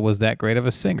Aaliyah was that great of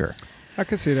a singer. I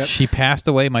can see that. She passed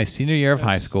away my senior year of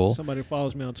high school. Somebody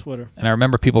follows me on Twitter. And I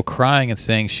remember people crying and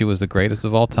saying she was the greatest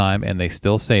of all time, and they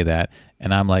still say that.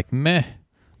 And I'm like, meh.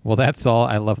 Well, that's all.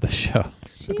 I love the show.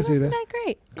 She can see wasn't that. that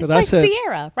great. It's I like said-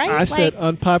 Sierra, right? I said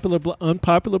unpopular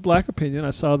black opinion.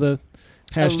 I saw the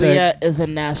hashtag. Aaliyah is a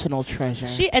national treasure.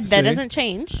 that See? doesn't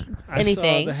change I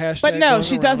anything. Saw the hashtag but no, going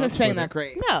she around doesn't on sing Twitter. that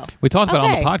great. No. We talked about it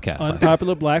Okay. on the podcast. last night.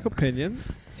 Unpopular black opinion.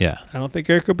 Yeah. I don't think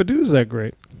Erykah Badu is that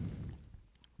great.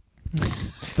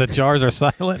 The jars are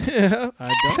silent. Yeah, I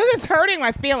don't. Because it's hurting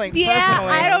my feelings. Yeah,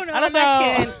 personally. I don't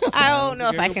know. I don't know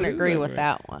if I Erykah can Badu agree that with great.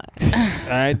 that one.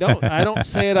 I don't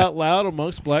say it out loud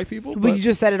amongst black people. But But you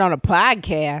just said it on a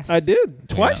podcast. I did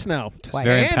twice now. It's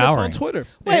very and empowering. It's on Twitter.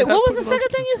 Wait, And I what put was the it on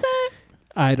second thing Twitter. you said?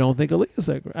 I don't think Aaliyah's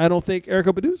that great. I don't think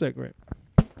Erykah Badu's that great.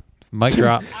 Mic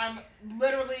drop. I'm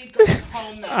literally going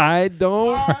home now. I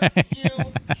don't. Are you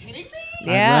kidding me? I'd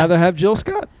Yeah. rather have Jill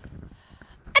Scott.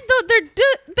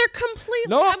 They're completely.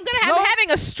 No, I'm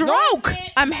having a stroke.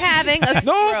 I'm having a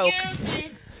stroke.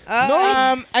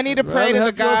 I need to pray Rather to the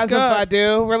have Jill gods of Scott.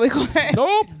 Badu really quick.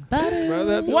 Nope.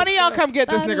 Rather have Jill One of y'all Scott. come get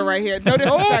this nigga right here. No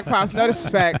disrespect, Pops. No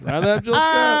disrespect. Rather have Jill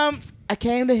Scott. I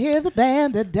came to hear the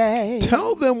band today.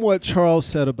 Tell them what Charles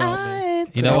said about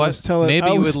me. You know I what? was telling- Maybe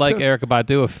I you was would like tell- Erykah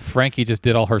Badu if Franqi just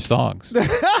did all her songs.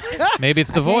 Maybe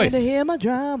it's the Came voice. to hear my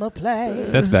drummer play.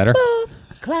 That's better.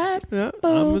 Clap. Yeah,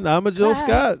 I'm a Jill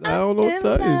Scott. I don't know what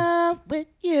to in tell you. love with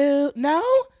you. No?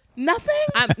 Nothing?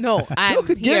 I'm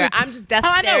could get here. it. I'm just death Oh,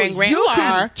 I know. staring. You Randall.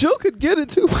 are. Jill could get it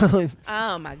too.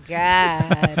 Oh my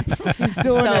god.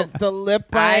 Doing So, the lip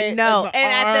bite. I know. the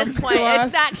And at this arm point,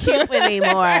 it's thrust. not cute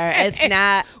anymore. It's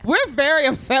not. We're very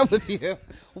upset with you.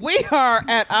 We are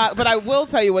at but I will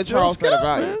tell you what Jill Charles said Scott,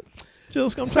 about man. you.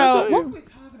 Jill's gonna So, tell what were you. we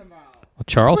talking about? What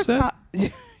Charles said?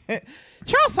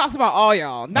 Charles talks about all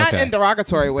y'all, not Okay. in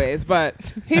derogatory ways, but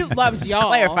he loves y'all.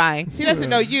 clarifying. He doesn't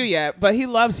know you yet, but he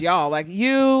loves y'all. Like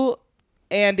you,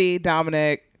 Andy,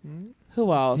 Dominic,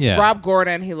 who else? Yeah. Rob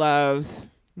Gordon, he loves.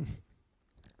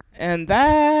 And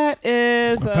that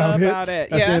is about it.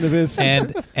 That's the end of his.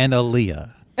 And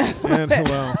Aaliyah. And,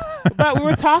 well, But we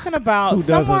were talking about Who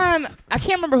doesn't? someone, I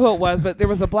can't remember who it was, but there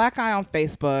was a black guy on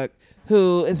Facebook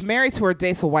who is married to or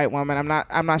dates a white woman. I'm not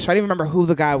sure. I don't even remember who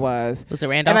the guy was. Was it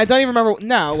Randolph? And I don't even remember.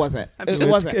 No, it wasn't. It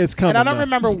wasn't. It's coming and I don't now.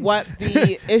 remember what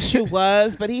the issue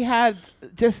was, but he had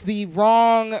just the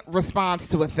wrong response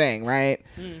to a thing, right?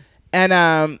 And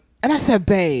I said,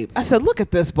 babe, look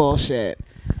at this bullshit.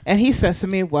 And he says to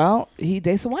me, well, he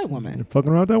dates a white woman. You're fucking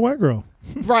around with that white girl.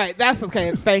 Right. That's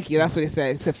okay. Thank you. That's what he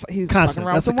said. He said he's Constant. fucking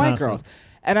around with That's some a white constant. girls.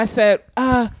 And I said,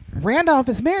 Randolph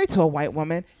is married to a white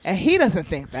woman, and he doesn't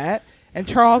think that. And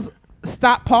Charles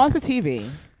paused the TV,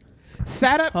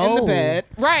 sat up in the Oh. bed.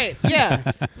 Right. Yeah.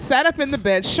 Sat up in the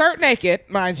bed, shirt naked,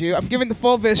 mind you. I'm giving the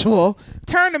full visual.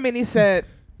 Turned to me and he said,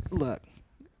 look,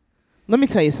 let me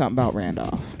tell you something about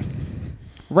Randolph.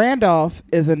 Randolph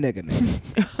is a nigga.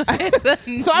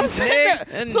 So I'm sitting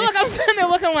there. So look, I'm sitting there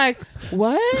looking like,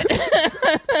 what?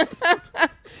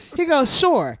 He goes,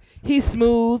 sure. He's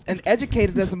smooth and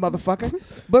educated as a motherfucker,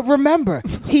 but remember,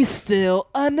 he's still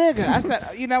a nigga. I said,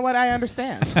 you know what? I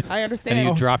understand. And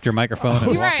you dropped your microphone and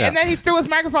You're walked right. out. And then he threw his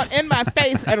microphone in my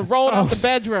face and rolled out the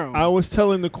bedroom. I was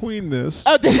telling the queen this,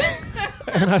 Oh, did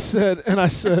and I said,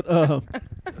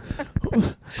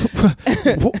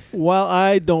 while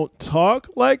I don't talk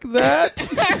like that,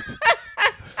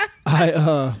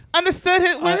 I understood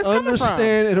where I it's coming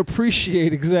understand and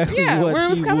appreciate exactly Yeah, what where it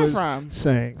was he coming was from.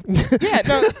 saying. from. Yeah,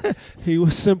 no, He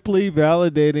was simply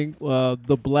validating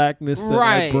the blackness that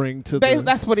right. I bring to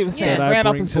That's what he was saying. that I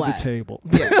Randolph bring is to black. the table.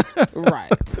 Yeah,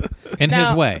 right. In Now-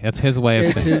 his way. That's his way of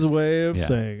It's saying his it. way of Yeah.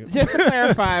 saying it. Just to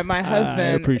clarify, my I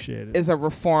husband appreciate it. is a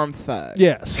reformed thug.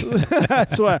 Yes,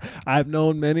 that's why I've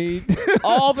known many.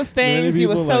 All the things you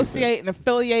people like associate and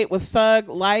affiliate with thug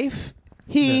life,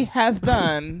 he has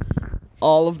done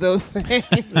all of those things.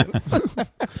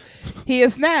 He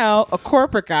is now a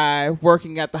corporate guy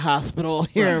working at the hospital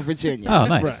here in Virginia. Oh,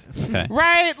 nice. Right. Okay.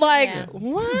 Right? Like, Yeah.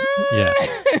 what? Yeah.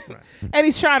 And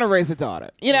he's trying to raise a daughter,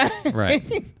 you know? Right.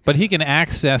 But he can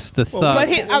access the thug. But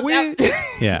he,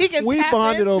 Yeah. he can We tap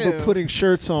bonded into. over putting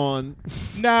shirts on.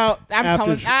 No, I'm After-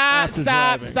 telling. after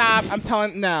Stop. driving. Stop. I'm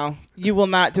telling. No, you will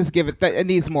not just give it. It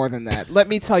needs more than that. Let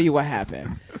me tell you what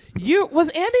happened. Was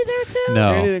Andy there too? No.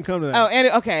 Andy didn't come to that. Oh, Andy.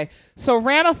 Okay. So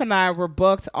Randolph and I were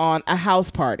booked on a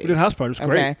house party. We did a house party. It was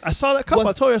great. Okay. I saw that couple.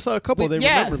 Was- I told you I saw a couple. They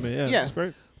yes, remember me. Yeah, yes. it's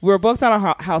great. We were booked on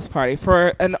a house party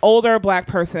for an older black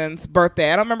person's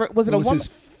birthday. I don't remember. Was it a woman?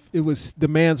 It was the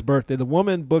man's birthday. The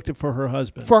woman booked it for her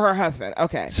husband. For her husband.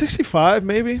 Okay. 65,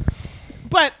 maybe.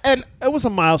 But It was a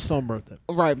milestone birthday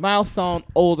right, milestone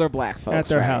older black folks at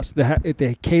their right? house.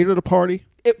 They catered a party.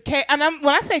 And when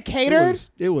I say catered,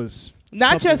 It was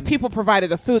not just something people provided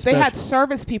the food. They had special.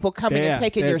 service people coming Yeah, and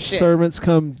taking they had your shit. Servants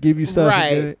come give you stuff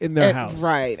right in their And- house.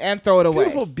 right, and throw it away.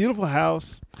 Beautiful, beautiful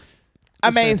house. It was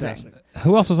Amazing. fantastic.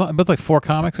 Who else was on? It was like 4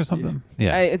 comics or something?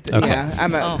 Yeah. Yeah, I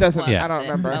know. Oh, Doesn't Yeah. I don't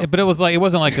remember. Yeah, but it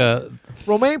wasn't like a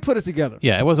Romaine put it together.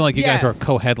 it wasn't like you guys Yes. were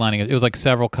co-headlining it. It was like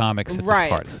several comics at Right.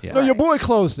 this party. Yeah. No, your boy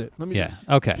closed it. Let me Yeah.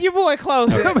 Okay. Your boy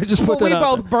closed it. Let me just put but we that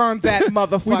out both burned that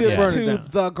motherfucker did burn it to down.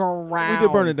 the ground. We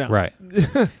did burn it down. Right.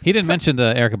 He didn't mention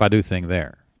the Erica Badu thing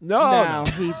there. No,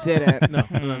 he didn't.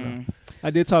 no. I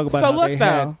did talk about So how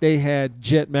look, they had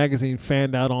Jet magazine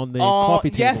fanned out on the Oh, coffee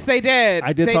table. yes, they did.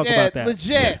 I did They talk about that.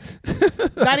 Legit.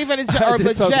 Not even a I or did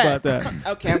legit. talk about that.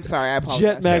 Okay, I'm sorry. I apologize.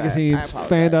 Jet for that. I magazines apologize.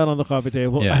 fanned out on the coffee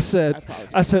table. Yeah. I said,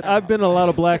 apologize. I've been in a lot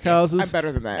of black houses. I'm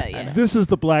better than that. Yeah. This is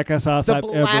the blackest house The I've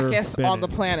ever blackest been on in. the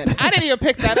planet. I didn't even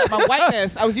pick that up. My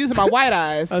whiteness. I was using my white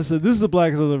eyes. I said, this is the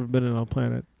blackest I've ever been in on the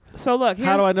planet. So look,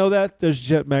 How do I know that? There's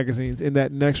Jet magazines in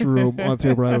that next room on the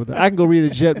table right over there. I can go read a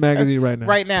Jet magazine right now.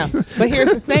 right now? But here's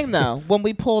the thing, though. When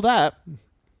we pulled up,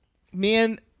 me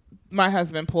and my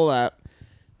husband pulled up.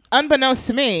 Unbeknownst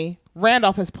to me,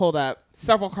 Randolph has pulled up.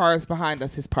 Several cars behind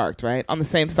us is parked, right, on the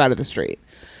same side of the street.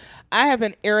 I have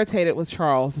been irritated with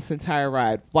Charles this entire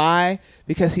ride. Why?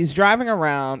 Because he's driving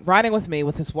around, riding with me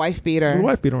with his wife beater, Your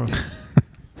wife beat her on.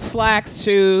 slacks,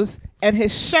 shoes, and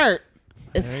his shirt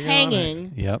is Hanging on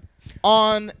hanging Yep.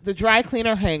 on the dry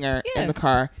cleaner hanger Yeah. in the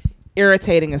car,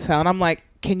 irritating as hell. And I'm like,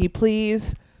 can you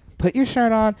please put your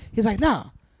shirt on? He's like, no,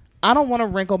 I don't want to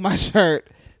wrinkle my shirt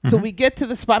till we get to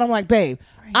the spot. I'm like, babe,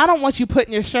 I don't want you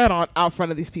putting your shirt on out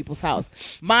front of these people's house.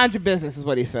 Mind your business is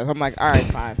what he says. I'm like, all right,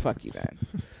 fine, fuck you then.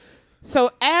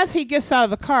 So as he gets out of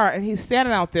the car and he's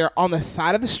standing out there on the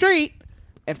side of the street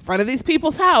in front of these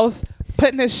people's house,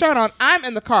 putting his shirt on, I'm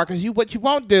in the car because what you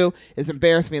won't do is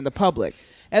embarrass me in the public.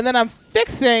 And then I'm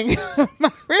fixing my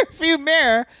rearview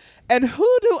mirror, and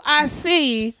who do I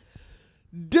see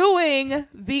doing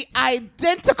the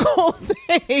identical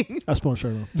thing I spun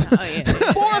shirt on. Oh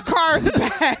yeah. 4 cars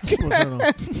back? Spun shirt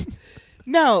on.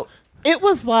 No, It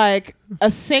was like a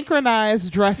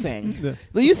synchronized dressing.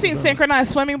 You seen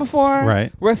synchronized swimming before?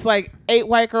 Right. Where it's like 8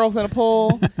 white girls in a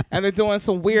pool and they're doing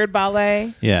some weird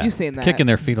ballet. Yeah. You seen that? Kicking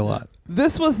their feet a lot.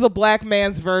 This was the black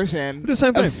man's version The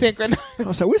same thing. of synchronized. I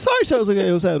was like, we saw each other. I was like,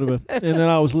 it was out of it. And then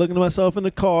I was looking at myself in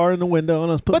the car in the window,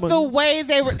 and I was putting But the way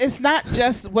they were, it's not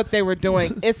just what they were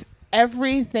doing. It's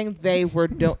everything they were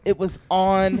doing. It was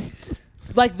on,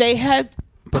 like they had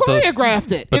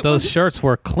choreographed it. But those shirts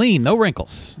were clean, no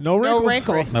wrinkles. no no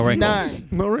wrinkles. wrinkles. No wrinkles. None.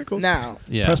 No wrinkles. No.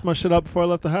 Yeah. Pressed my shit up before I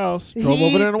left the house. Drove He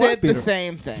over there in a white did the beater.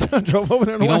 same thing. Drove over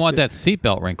there in a You white don't want beater. that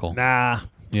seatbelt wrinkle. Nah.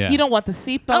 Yeah. You don't want the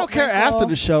seatbelt. I don't care wrinkle. after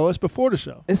the show. It's before the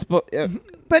show. It's but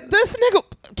this nigga.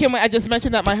 Can I just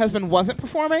mention that my husband wasn't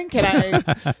performing? Can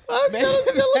I? Well,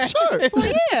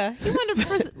 yeah, he wanted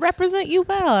to represent you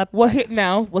well. Well,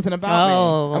 no, wasn't about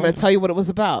Oh. me. I'm going to tell you what it was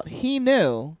about. He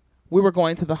knew we were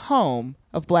going to the home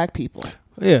of black people.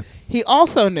 Yeah. He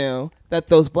also knew that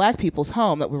those black people's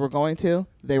home that we were going to,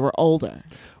 they were older.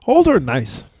 Older,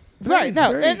 nice. Right.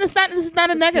 No, very- and this is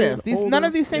not a negative. Older, None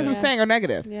of these things yeah. I'm saying are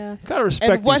negative. Yeah. Gotta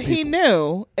respect And what these he people.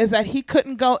 knew is that he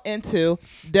couldn't go into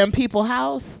them people's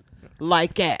house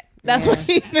like that. That's what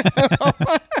he knew.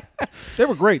 They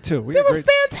were great too. They were Great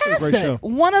fantastic. show.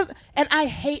 And I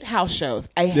hate house shows.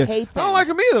 I Yeah. hate them. I don't like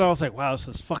them either. I was like, wow, this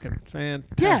is fucking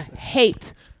fantastic. Yeah,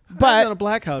 hate. I've But done a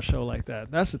black house show like that.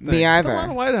 That's the thing. Me I've either. done a lot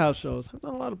of White House shows. I've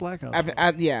done a lot of black house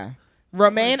shows. yeah.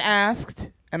 Romaine asked,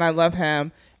 and I love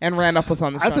him, and Randolph was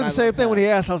on the show. I said and the same love thing when him. he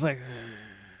asked. I was like,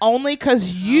 Only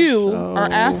because you show. are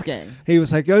asking. he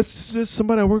was like, it's just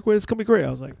somebody I work with. It's going to be great. I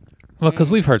was like, Well, because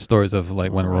we've heard stories of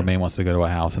like when Romaine wants to go to a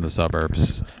house in the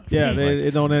suburbs. yeah,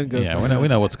 it don't end good. Yeah, we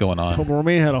know what's going on.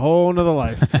 Romaine had a whole nother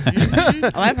life.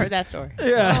 Oh, I've heard that story.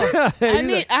 Yeah.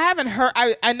 I haven't heard.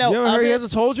 I know. You ever of heard he it.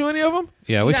 hasn't told you any of them?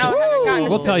 Yeah, we No, should. I haven't gotten to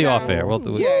We'll sit tell you down. off air.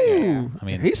 Yeah. I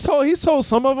mean, He's told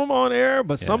some of them on air,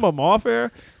 but some of them off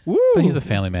air. Woo. but he's a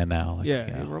family man now. Like, yeah,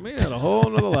 you know. Romaine had a whole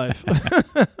nother life.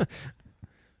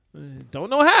 Don't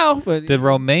know how, but Did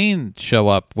Romaine show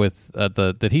up with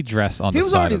did he dress on He the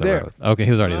was side already of the there. road? Okay,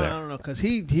 he was already I there. don't know because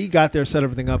he got there, set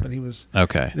everything up, and he was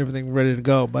Okay. everything ready to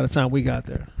go by the time we got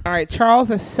there. All right,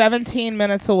 Charles is 17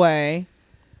 minutes away,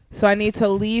 so I need to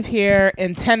leave here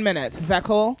in 10 minutes. Is that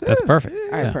cool? That's perfect. All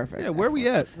right, Yeah. perfect. Yeah, where we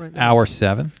at right now? Hour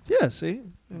 7. Yeah, see.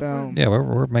 Boom. Yeah,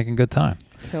 we're making good time.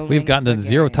 Killing We've gotten to the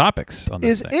 0 game. topics on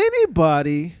this Is thing.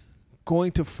 anybody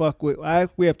going to fuck with?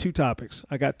 We have 2 topics.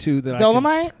 I got 2 that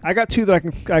Dolomite? I got 2 that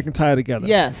I can tie together.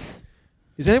 Yes.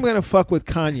 Is anybody going to fuck with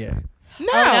Kanye?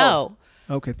 No.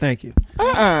 Oh, Okay, thank you.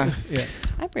 Uh-uh. Yeah, no.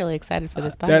 I'm really excited for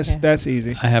this podcast. that's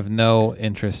easy. I have no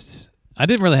interest. I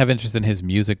didn't really have interest in his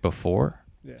music before,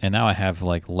 Yeah. and now I have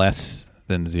like less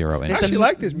than 0 I interest. actually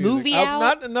like this music. movie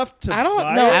Not enough to. I don't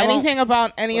buy know it, anything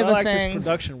about any but of I the like his things.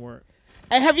 production work.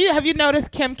 And have you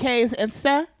noticed Kim K's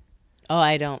Insta? Oh,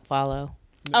 I don't follow.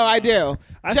 Oh, I do.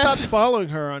 I Just- stopped following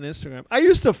her on Instagram. I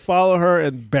used to follow her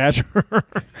and badger her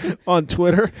on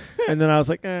Twitter, and then I was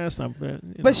like, it's not bad. You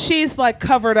know. But she's like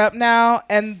covered up now,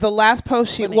 and the last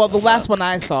post the last one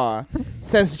I saw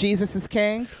says Jesus is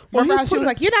King. Well, Remember he how she put was a-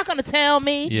 like, "You're not going to tell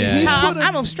me Yeah. He how put a-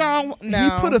 I'm a strong." No,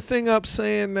 He put a thing up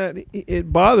saying that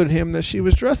it bothered him that she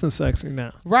was dressing sexy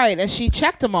now. right, and she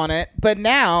checked him on it. But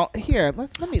now, here,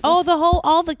 let me. Oh,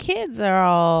 all the kids are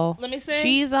all. Let me see.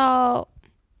 She's all.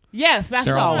 Yes, that's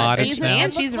They're all the one. modest now.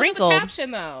 And she's look at the wrinkled.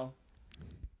 caption though.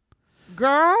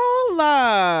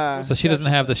 Girl, So she doesn't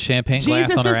have the champagne glass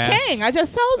Jesus on her is ass. King. I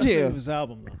just told That's the name of you. his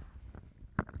album,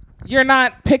 though. You're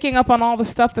not picking up on all the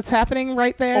stuff that's happening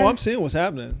right there. Oh, I'm seeing what's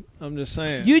happening. I'm just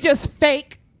saying. You just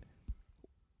fake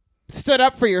stood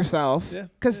up for yourself Yeah.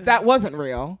 because that wasn't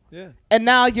real. Yeah. And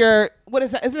now you're, what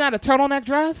is that? Isn't that a turtleneck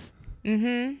dress?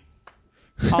 Mm-hmm.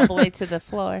 All the way to the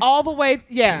floor. All the way,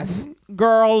 yes.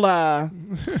 Girl,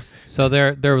 So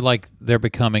they're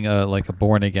becoming a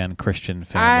born again Christian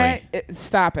family.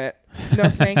 stop it. No,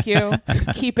 thank you.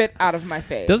 Keep it out of my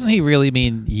face. Doesn't he really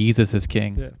mean Jesus is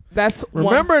King? Yeah. That's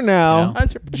Remember now,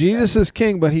 100%. Jesus is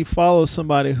king, but he follows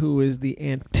somebody who is the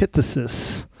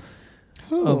antithesis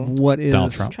Who? of what is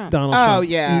Donald Trump. Donald Oh, Trump.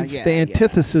 yeah, He's yeah, the yeah.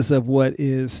 antithesis of what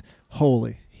is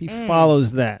holy. He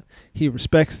follows that. He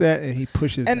respects that, and he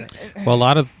pushes And that. Well,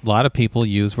 a lot of people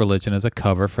use religion as a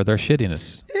cover for their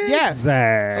shittiness. yes,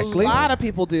 Exactly. a lot of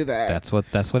people do that. That's what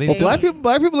he Well, did.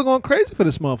 black people are going crazy for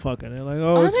this motherfucker. They're like,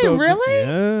 oh, Are it's they so good.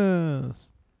 really? Yes.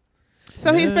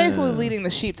 So he's Yeah. basically leading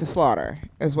the sheep to slaughter,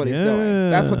 is what he's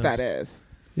doing. That's what Yes. that is.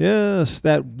 Yes,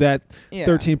 that Yeah.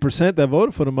 13% that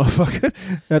voted for the motherfucker.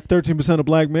 That 13% of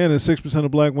black men and 6% of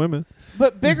black women.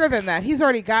 But bigger than that, he's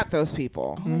already got those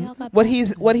people. y'all got What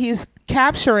he's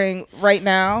capturing right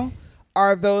now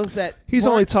are those that He's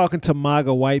weren't- only talking to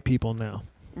MAGA white people now.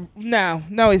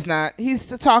 No, he's not. He's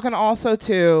talking also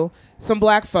to some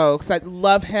black folks that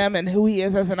love him and who he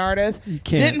is as an artist. You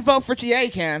can't. Didn't vote for. Yeah,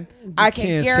 you can. I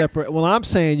can separate. Well, I'm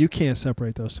saying you can't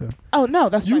separate those two. Oh no,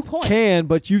 that's my You point. can,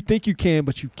 but you think you can,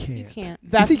 but you can't. You can't.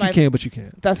 That's you think my, you can, but you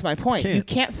can't. That's my point. Can't. You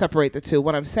can't separate the two.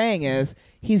 What I'm saying is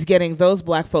he's getting those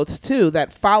black folks too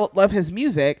that love his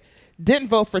music, didn't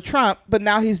vote for Trump, but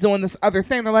now he's doing this other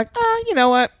thing. They're like, you know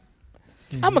what?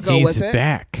 I'm gonna go He's with it.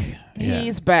 back.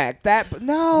 He's back.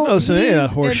 No, I'm not listening to any of that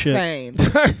horse insane.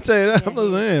 shit. I tell you that. I'm not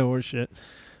listening to any of that horse shit.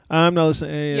 I'm not listening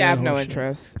to any of that Yeah, I have no horse shit.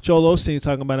 interest. Joel Osteen's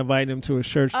talking about inviting him to his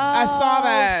church. I saw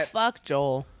that. Fuck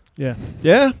Joel. Yeah,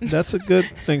 that's a good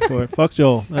thing for it. Fuck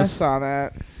Joel. I saw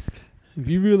that. If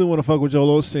you really want to fuck with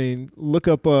Joel Osteen, look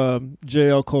up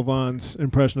J.L. Kovan's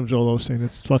impression of Joel Osteen.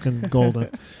 It's fucking golden.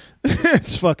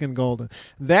 It's fucking golden.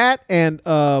 That and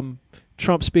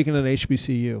Trump speaking at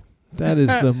HBCU. That is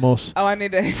the most I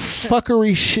need to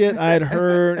fuckery shit I had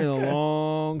heard in a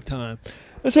long time.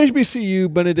 It's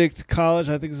HBCU, Benedict College,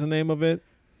 I think is the name of it.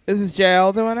 Is this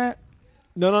JL doing it?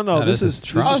 No. This is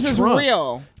Trump. Oh, this is Trump.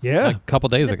 real. Yeah. Like a couple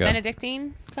days Is it ago.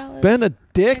 Benedictine College?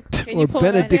 Benedict Can you or pull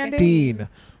it up, Benedictine.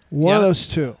 One of those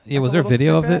two. Yeah, was Like a there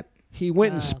video of little it? He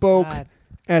went and Oh, spoke God.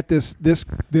 at this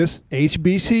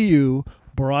HBCU,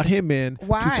 brought him in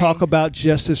Why? to talk about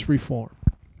justice reform.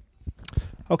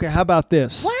 Okay, how about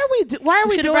this? Why are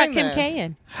we Should have doing brought Kim this? K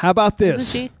in. How about this?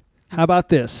 Isn't she? How about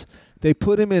this? They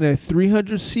put him in a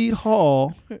 300-seat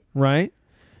hall, right?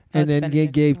 And it's then they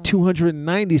Benedict. gave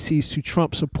 290 seats to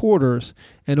Trump supporters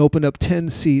and opened up 10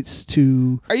 seats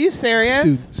to Are you serious?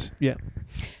 students. Yeah.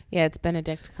 Yeah, it's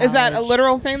Benedict College. Is that a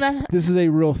literal thing that? This is a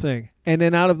real thing. And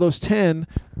then out of those 10,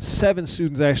 7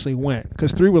 students actually went.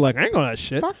 Because 3 were like, I ain't going to that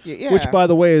shit. Fuck you, yeah. Which, by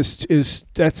the way, is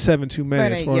that's 7 too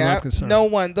many as far as I'm concerned. No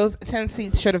one. Those 10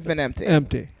 seats should have been empty.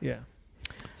 Empty, yeah.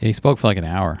 Yeah, he spoke for like an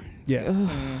hour. Yeah.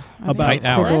 Are About they Tight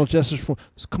hour. criminal clips? justice reform.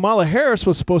 So Kamala Harris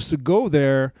was supposed to go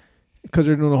there because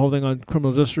they're doing a whole thing on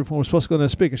criminal justice reform. Was supposed to go there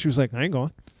and speak, and she was like, I ain't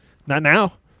going. Not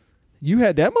now. You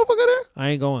had that motherfucker there? I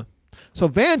ain't going. So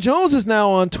Van Jones is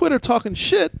now on Twitter talking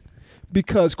shit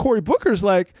because Cory Booker's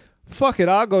like, fuck it,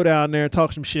 I'll go down there and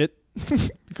talk some shit. He's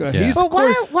But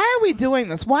why are we doing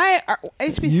this? Why are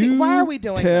HBC? Why are we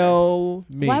doing Tell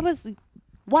me. Why was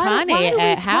Why Kanye do we,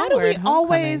 at why Howard do we homecoming?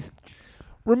 always?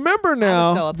 Remember so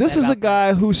now, upset this is a about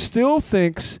guy who still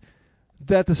thinks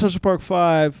that the Central Park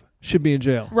 5 should be in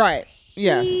jail. Right.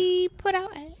 Yes. He put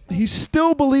out. He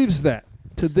still believes that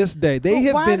to this day. They But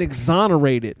have why- been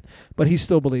exonerated, but he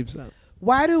still believes that.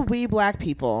 Why do we black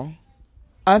people,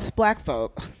 us black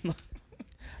folk?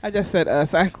 I just said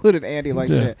us. I included Andy like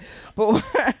Yeah. shit. But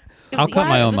I'll cut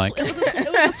my own mic. It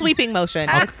was a sweeping motion.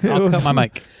 I'll cut my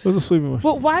mic. It was a sleeping motion.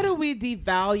 But why do we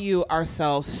devalue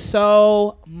ourselves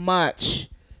so much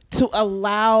to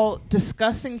allow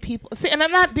disgusting people? See, and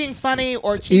I'm not being funny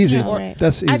or It's cheeky easy. or Right.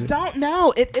 That's easy. I don't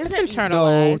know. It isn't It's No,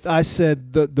 internalized. I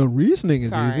said the reasoning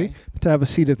is Sorry. easy to have a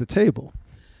seat at the table.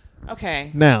 Okay.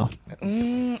 Now,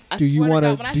 I Do you swear to wanna-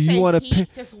 God, when I do you say wanna heat pay-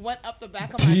 just went up the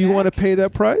back of do my you want to neck. pay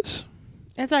that price?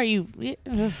 That's are you?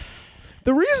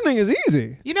 The reasoning is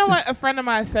easy. You know what a friend of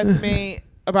mine said to me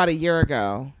about a year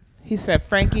ago? He said,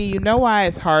 Franqi, you know why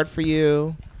it's hard for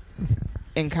you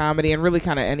in comedy and really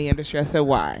kind of any industry? I said,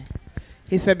 why?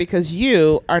 He said, because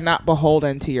you are not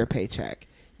beholden to your paycheck.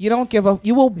 You don't give up.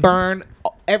 You will burn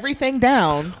everything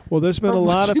down. Well, there's been For a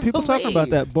lot what of you people talking about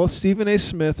believe. that. Both Stephen A.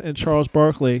 Smith and Charles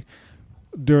Barkley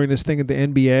during this thing at the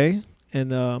NBA,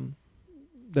 and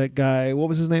that guy, what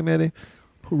was his name, Eddie,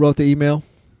 who wrote the email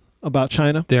about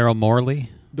China? Daryl Morley.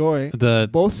 Dory. The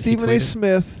Both he Stephen A. tweeted.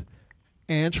 Smith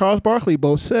and Charles Barkley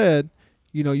both said,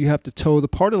 you know, you have to toe the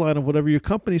party line of whatever your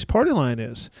company's party line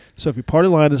is. So if your party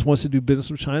line wants to do business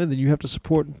with China, then you have to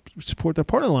support that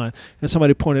party line. And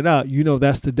somebody pointed out, you know,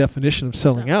 that's the definition of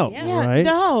selling out, Yeah. right?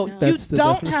 No, you That's the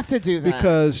don't definition. have to do that.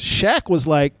 Because Shaq was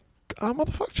like, oh,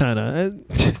 motherfuck China. And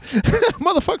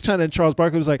motherfuck China. And Charles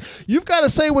Barkley was like, you've got to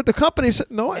say what the company said.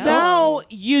 No, I don't. no,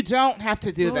 you don't have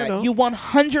to do No, I that. don't. You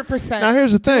 100% Now,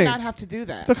 here's the do thing. not have to do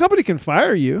that. The company can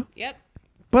fire you, Yep.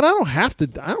 but I don't have to.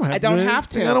 I don't have I to. don't do have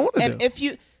to. anything I don't want to And do. if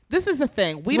you, this is the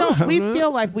thing. We No, don't. We no.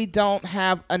 feel like we don't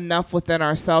have enough within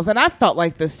ourselves, and I felt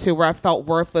like this too, where I felt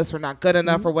worthless or not good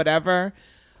enough Mm-hmm. or whatever.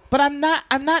 But I'm not.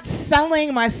 I'm not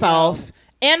selling myself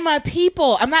and my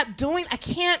people. I'm not doing. I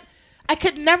can't. I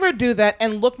could never do that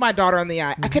and look my daughter in the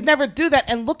eye. I could never do that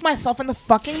and look myself in the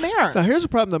fucking mirror. Now here's the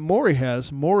problem that Maury has.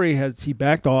 He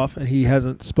backed off and he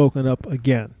hasn't spoken up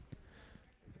again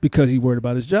because he's worried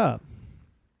about his job.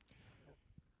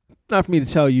 Not for me to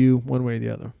tell you one way or the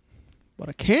other. What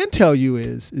I can tell you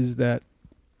is that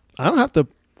I don't have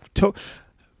to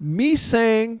me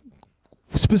saying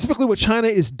specifically what China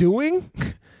is doing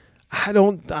I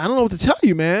don't know what to tell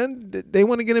you, man. They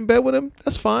want to get in bed with him.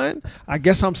 That's fine. I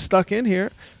guess I'm stuck in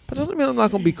here, but that doesn't mean I'm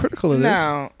not going to be critical of this.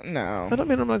 No. That doesn't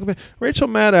mean I'm not going to be. Rachel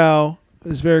Maddow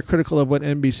is very critical of what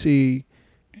NBC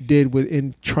did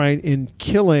in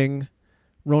killing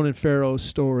Ronan Farrow's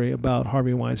story about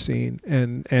Harvey Weinstein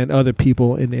and other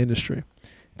people in the industry.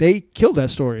 They killed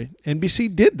that story.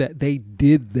 NBC did that. They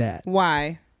did that.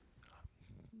 Why?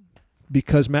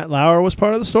 Because Matt Lauer was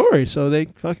part of the story, so they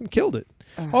fucking killed it.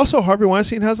 Also, Harvey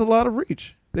Weinstein has a lot of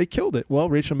reach. They killed it. Well,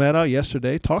 Rachel Maddow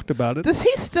yesterday talked about it. Does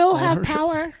he still have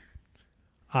power?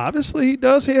 Obviously, he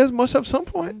does. He must have some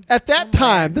point. At that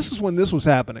time, this is when this was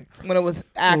happening. When it was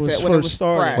active, when it was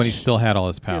fresh. When he still had all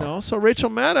his power. So Rachel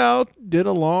Maddow did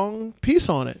a long piece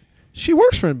on it. She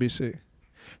works for NBC.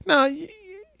 Now,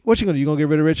 what you gonna do? You gonna get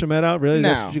rid of Rachel Maddow? Really? No.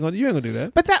 That's what you ain't gonna do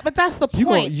that. But that's the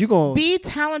point. You gonna be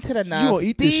talented enough. You gonna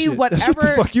eat this shit. Whatever. That's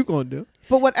what the fuck you gonna do.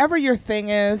 But whatever your thing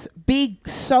is, be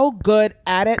so good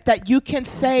at it that you can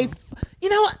say, you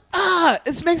know what?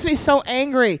 It makes me so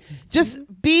angry. Just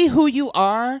be who you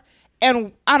are.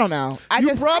 And I don't know.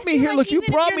 You brought me here. Look, you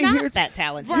brought me here. That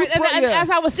talented. Right. And as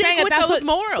I was saying it, that's those what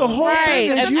morals. The whole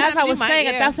thing is and as I was saying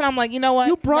it, that's what I'm like. You know what?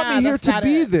 You brought me here to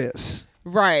be this.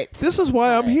 Right. This is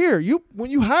why I'm here.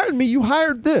 When you hired me, you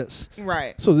hired this.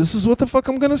 Right. So this is what the fuck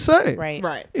I'm gonna say.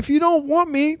 Right. If you don't want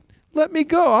me, let me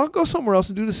go. I'll go somewhere else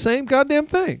and do the same goddamn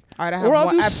thing. All right,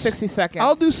 I have 60 seconds.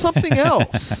 I'll do something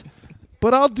else.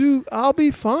 But I'll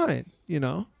be fine,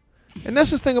 And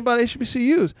that's the thing about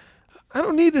HBCUs. I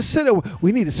don't need to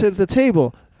we need to sit at the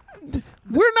table.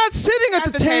 We're not sitting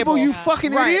at the table, you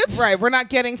fucking idiots. Right, we're not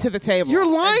getting to the table. You're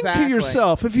lying to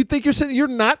yourself. If you think you're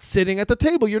not sitting at the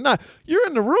table. You're not. You're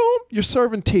in the room, you're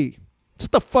serving tea. That's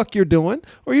what the fuck you're doing.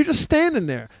 Or you're just standing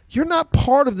there. You're not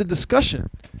part of the discussion.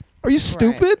 Are you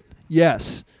stupid? Right.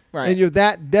 Yes. Right. And you're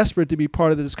that desperate to be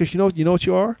part of the discussion. You know what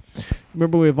you are?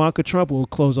 Remember when Ivanka Trump, we'll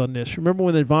close on this. Remember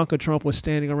when Ivanka Trump was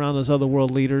standing around those other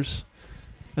world leaders?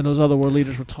 And those other world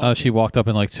leaders were talking. Oh, she walked up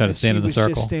and tried to stand in the circle. She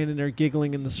was just standing there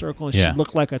giggling in the circle, and Yeah. she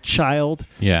looked like a child.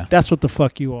 Yeah. That's what the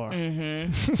fuck you are.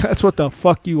 Mm-hmm. That's what the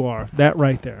fuck you are. That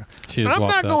right there. She just I'm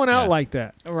walked not up, going out yeah. like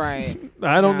that. Right.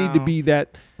 I don't need to be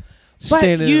that But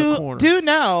standing in the corner. you do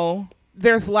know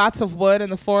there's lots of wood in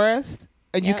the forest,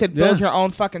 and you could build your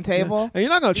own fucking table. And you're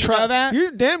not going to try that.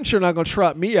 You're damn sure not going to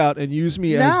trot me out and use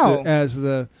me as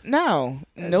the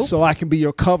Nope. so I can be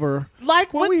your cover.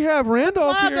 Like well, we have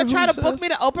Randolph here. They try to book me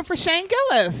to open for Shane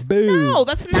Gillis. Boom. No,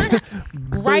 that's not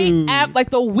right.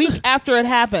 Like the week after it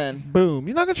happened. Boom.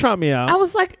 You're not going to trot me out. I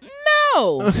was like,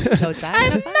 no,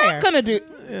 I'm not gonna do.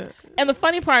 Yeah. And the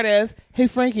funny part is, hey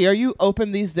Franqi, are you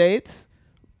open these dates?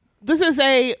 This is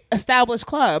a established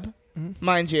club,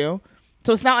 mind you.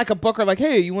 So it's not like a booker. Like,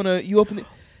 hey, you open it?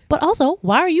 But also,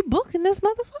 why are you booking this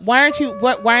motherfucker? Why aren't you?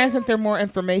 Why isn't there more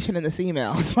information in this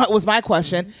email? Was my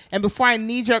question. And before I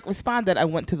knee-jerk responded, I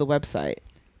went to the website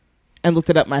and looked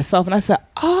it up myself, and I said,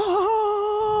 "Oh,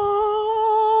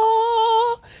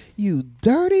 you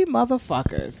dirty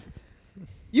motherfuckers!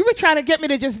 You were trying to get me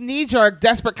to just knee-jerk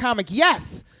desperate comic.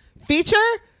 Yes, feature.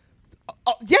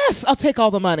 Oh, yes, I'll take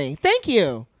all the money. Thank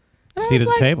you. Seat at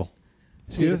the table.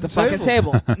 Seat at the fucking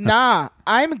table. Nah,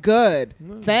 I'm good.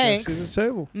 Thanks. Seat at the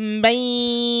table.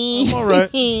 Bye. I'm all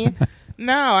right.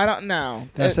 No, I don't know.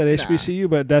 That's at HBCU,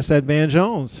 but that's at Van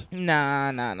Jones.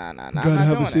 Nah. Gotta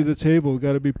have a seat at the table.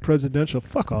 Gotta be presidential.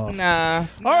 Fuck off. Nah.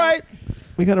 All right.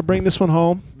 We gotta bring this one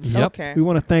home. Yep. Okay. We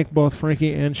want to thank both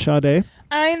Franqi and Sade.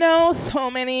 I know so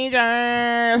many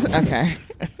jars. Okay.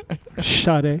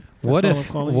 Sade. What That's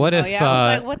if? all I'm calling What you.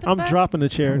 if? I'm dropping the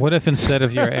chair. What if instead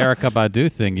of your Erykah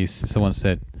Badu thing, someone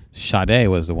said Sade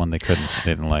was the one they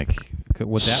didn't like?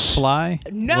 Would that fly?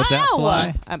 No. Would that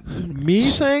fly? Me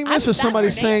saying this or somebody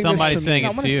saying Somebody this to saying me?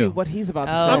 it's I want to you. see what he's about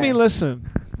to say. I mean, listen.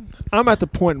 I'm at the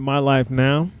point in my life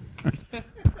now.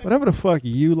 Whatever the fuck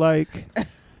you like,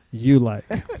 you like.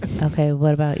 Okay,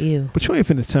 what about you? But you ain't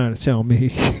finna time to tell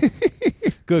me.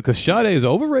 Good, because Sade is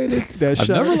overrated. I've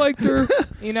never liked her.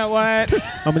 You know what?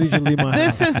 I'm gonna need you to leave my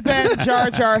This house. has been Jar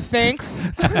Jar Thanks.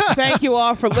 Thank you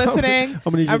all for listening.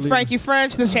 I'm Franqi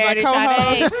French. This Charity is my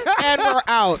co-host. And we're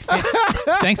out.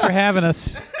 Thanks for having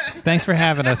us. Thanks for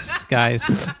having us, guys.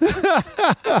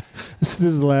 This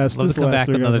is the last. Let's this come last back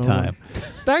three another guys. time.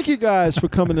 Thank you guys for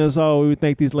coming as always. We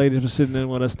thank these ladies for sitting in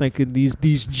with us. Thank you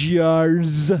these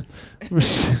jars for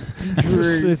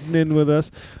sitting in with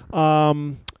us.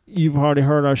 You've already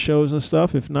heard our shows and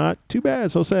stuff. If not, too bad.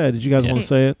 So sad. Did you guys want to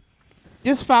say it?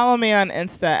 Just follow me on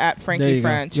Insta at There Franqi you go.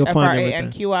 French. You'll find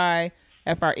everything. FRANQI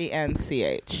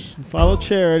FRENCH. Follow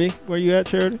Charity. Where you at,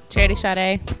 Charity? Charity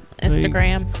Sade.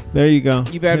 Instagram. There you go.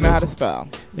 You better know how to spell.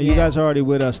 And you guys are already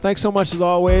with us. Thanks so much as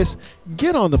always.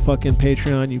 Get on the fucking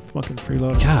Patreon, you fucking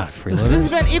freeloaders. God, This freeloaders. has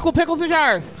been Equal Pickles and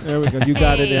Jars. There we go. You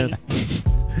got it in.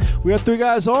 We are 3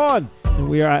 guys on.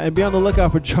 And be on the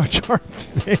lookout for Jar Jar.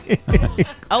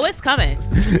 Oh, it's coming.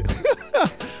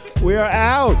 We are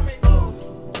out.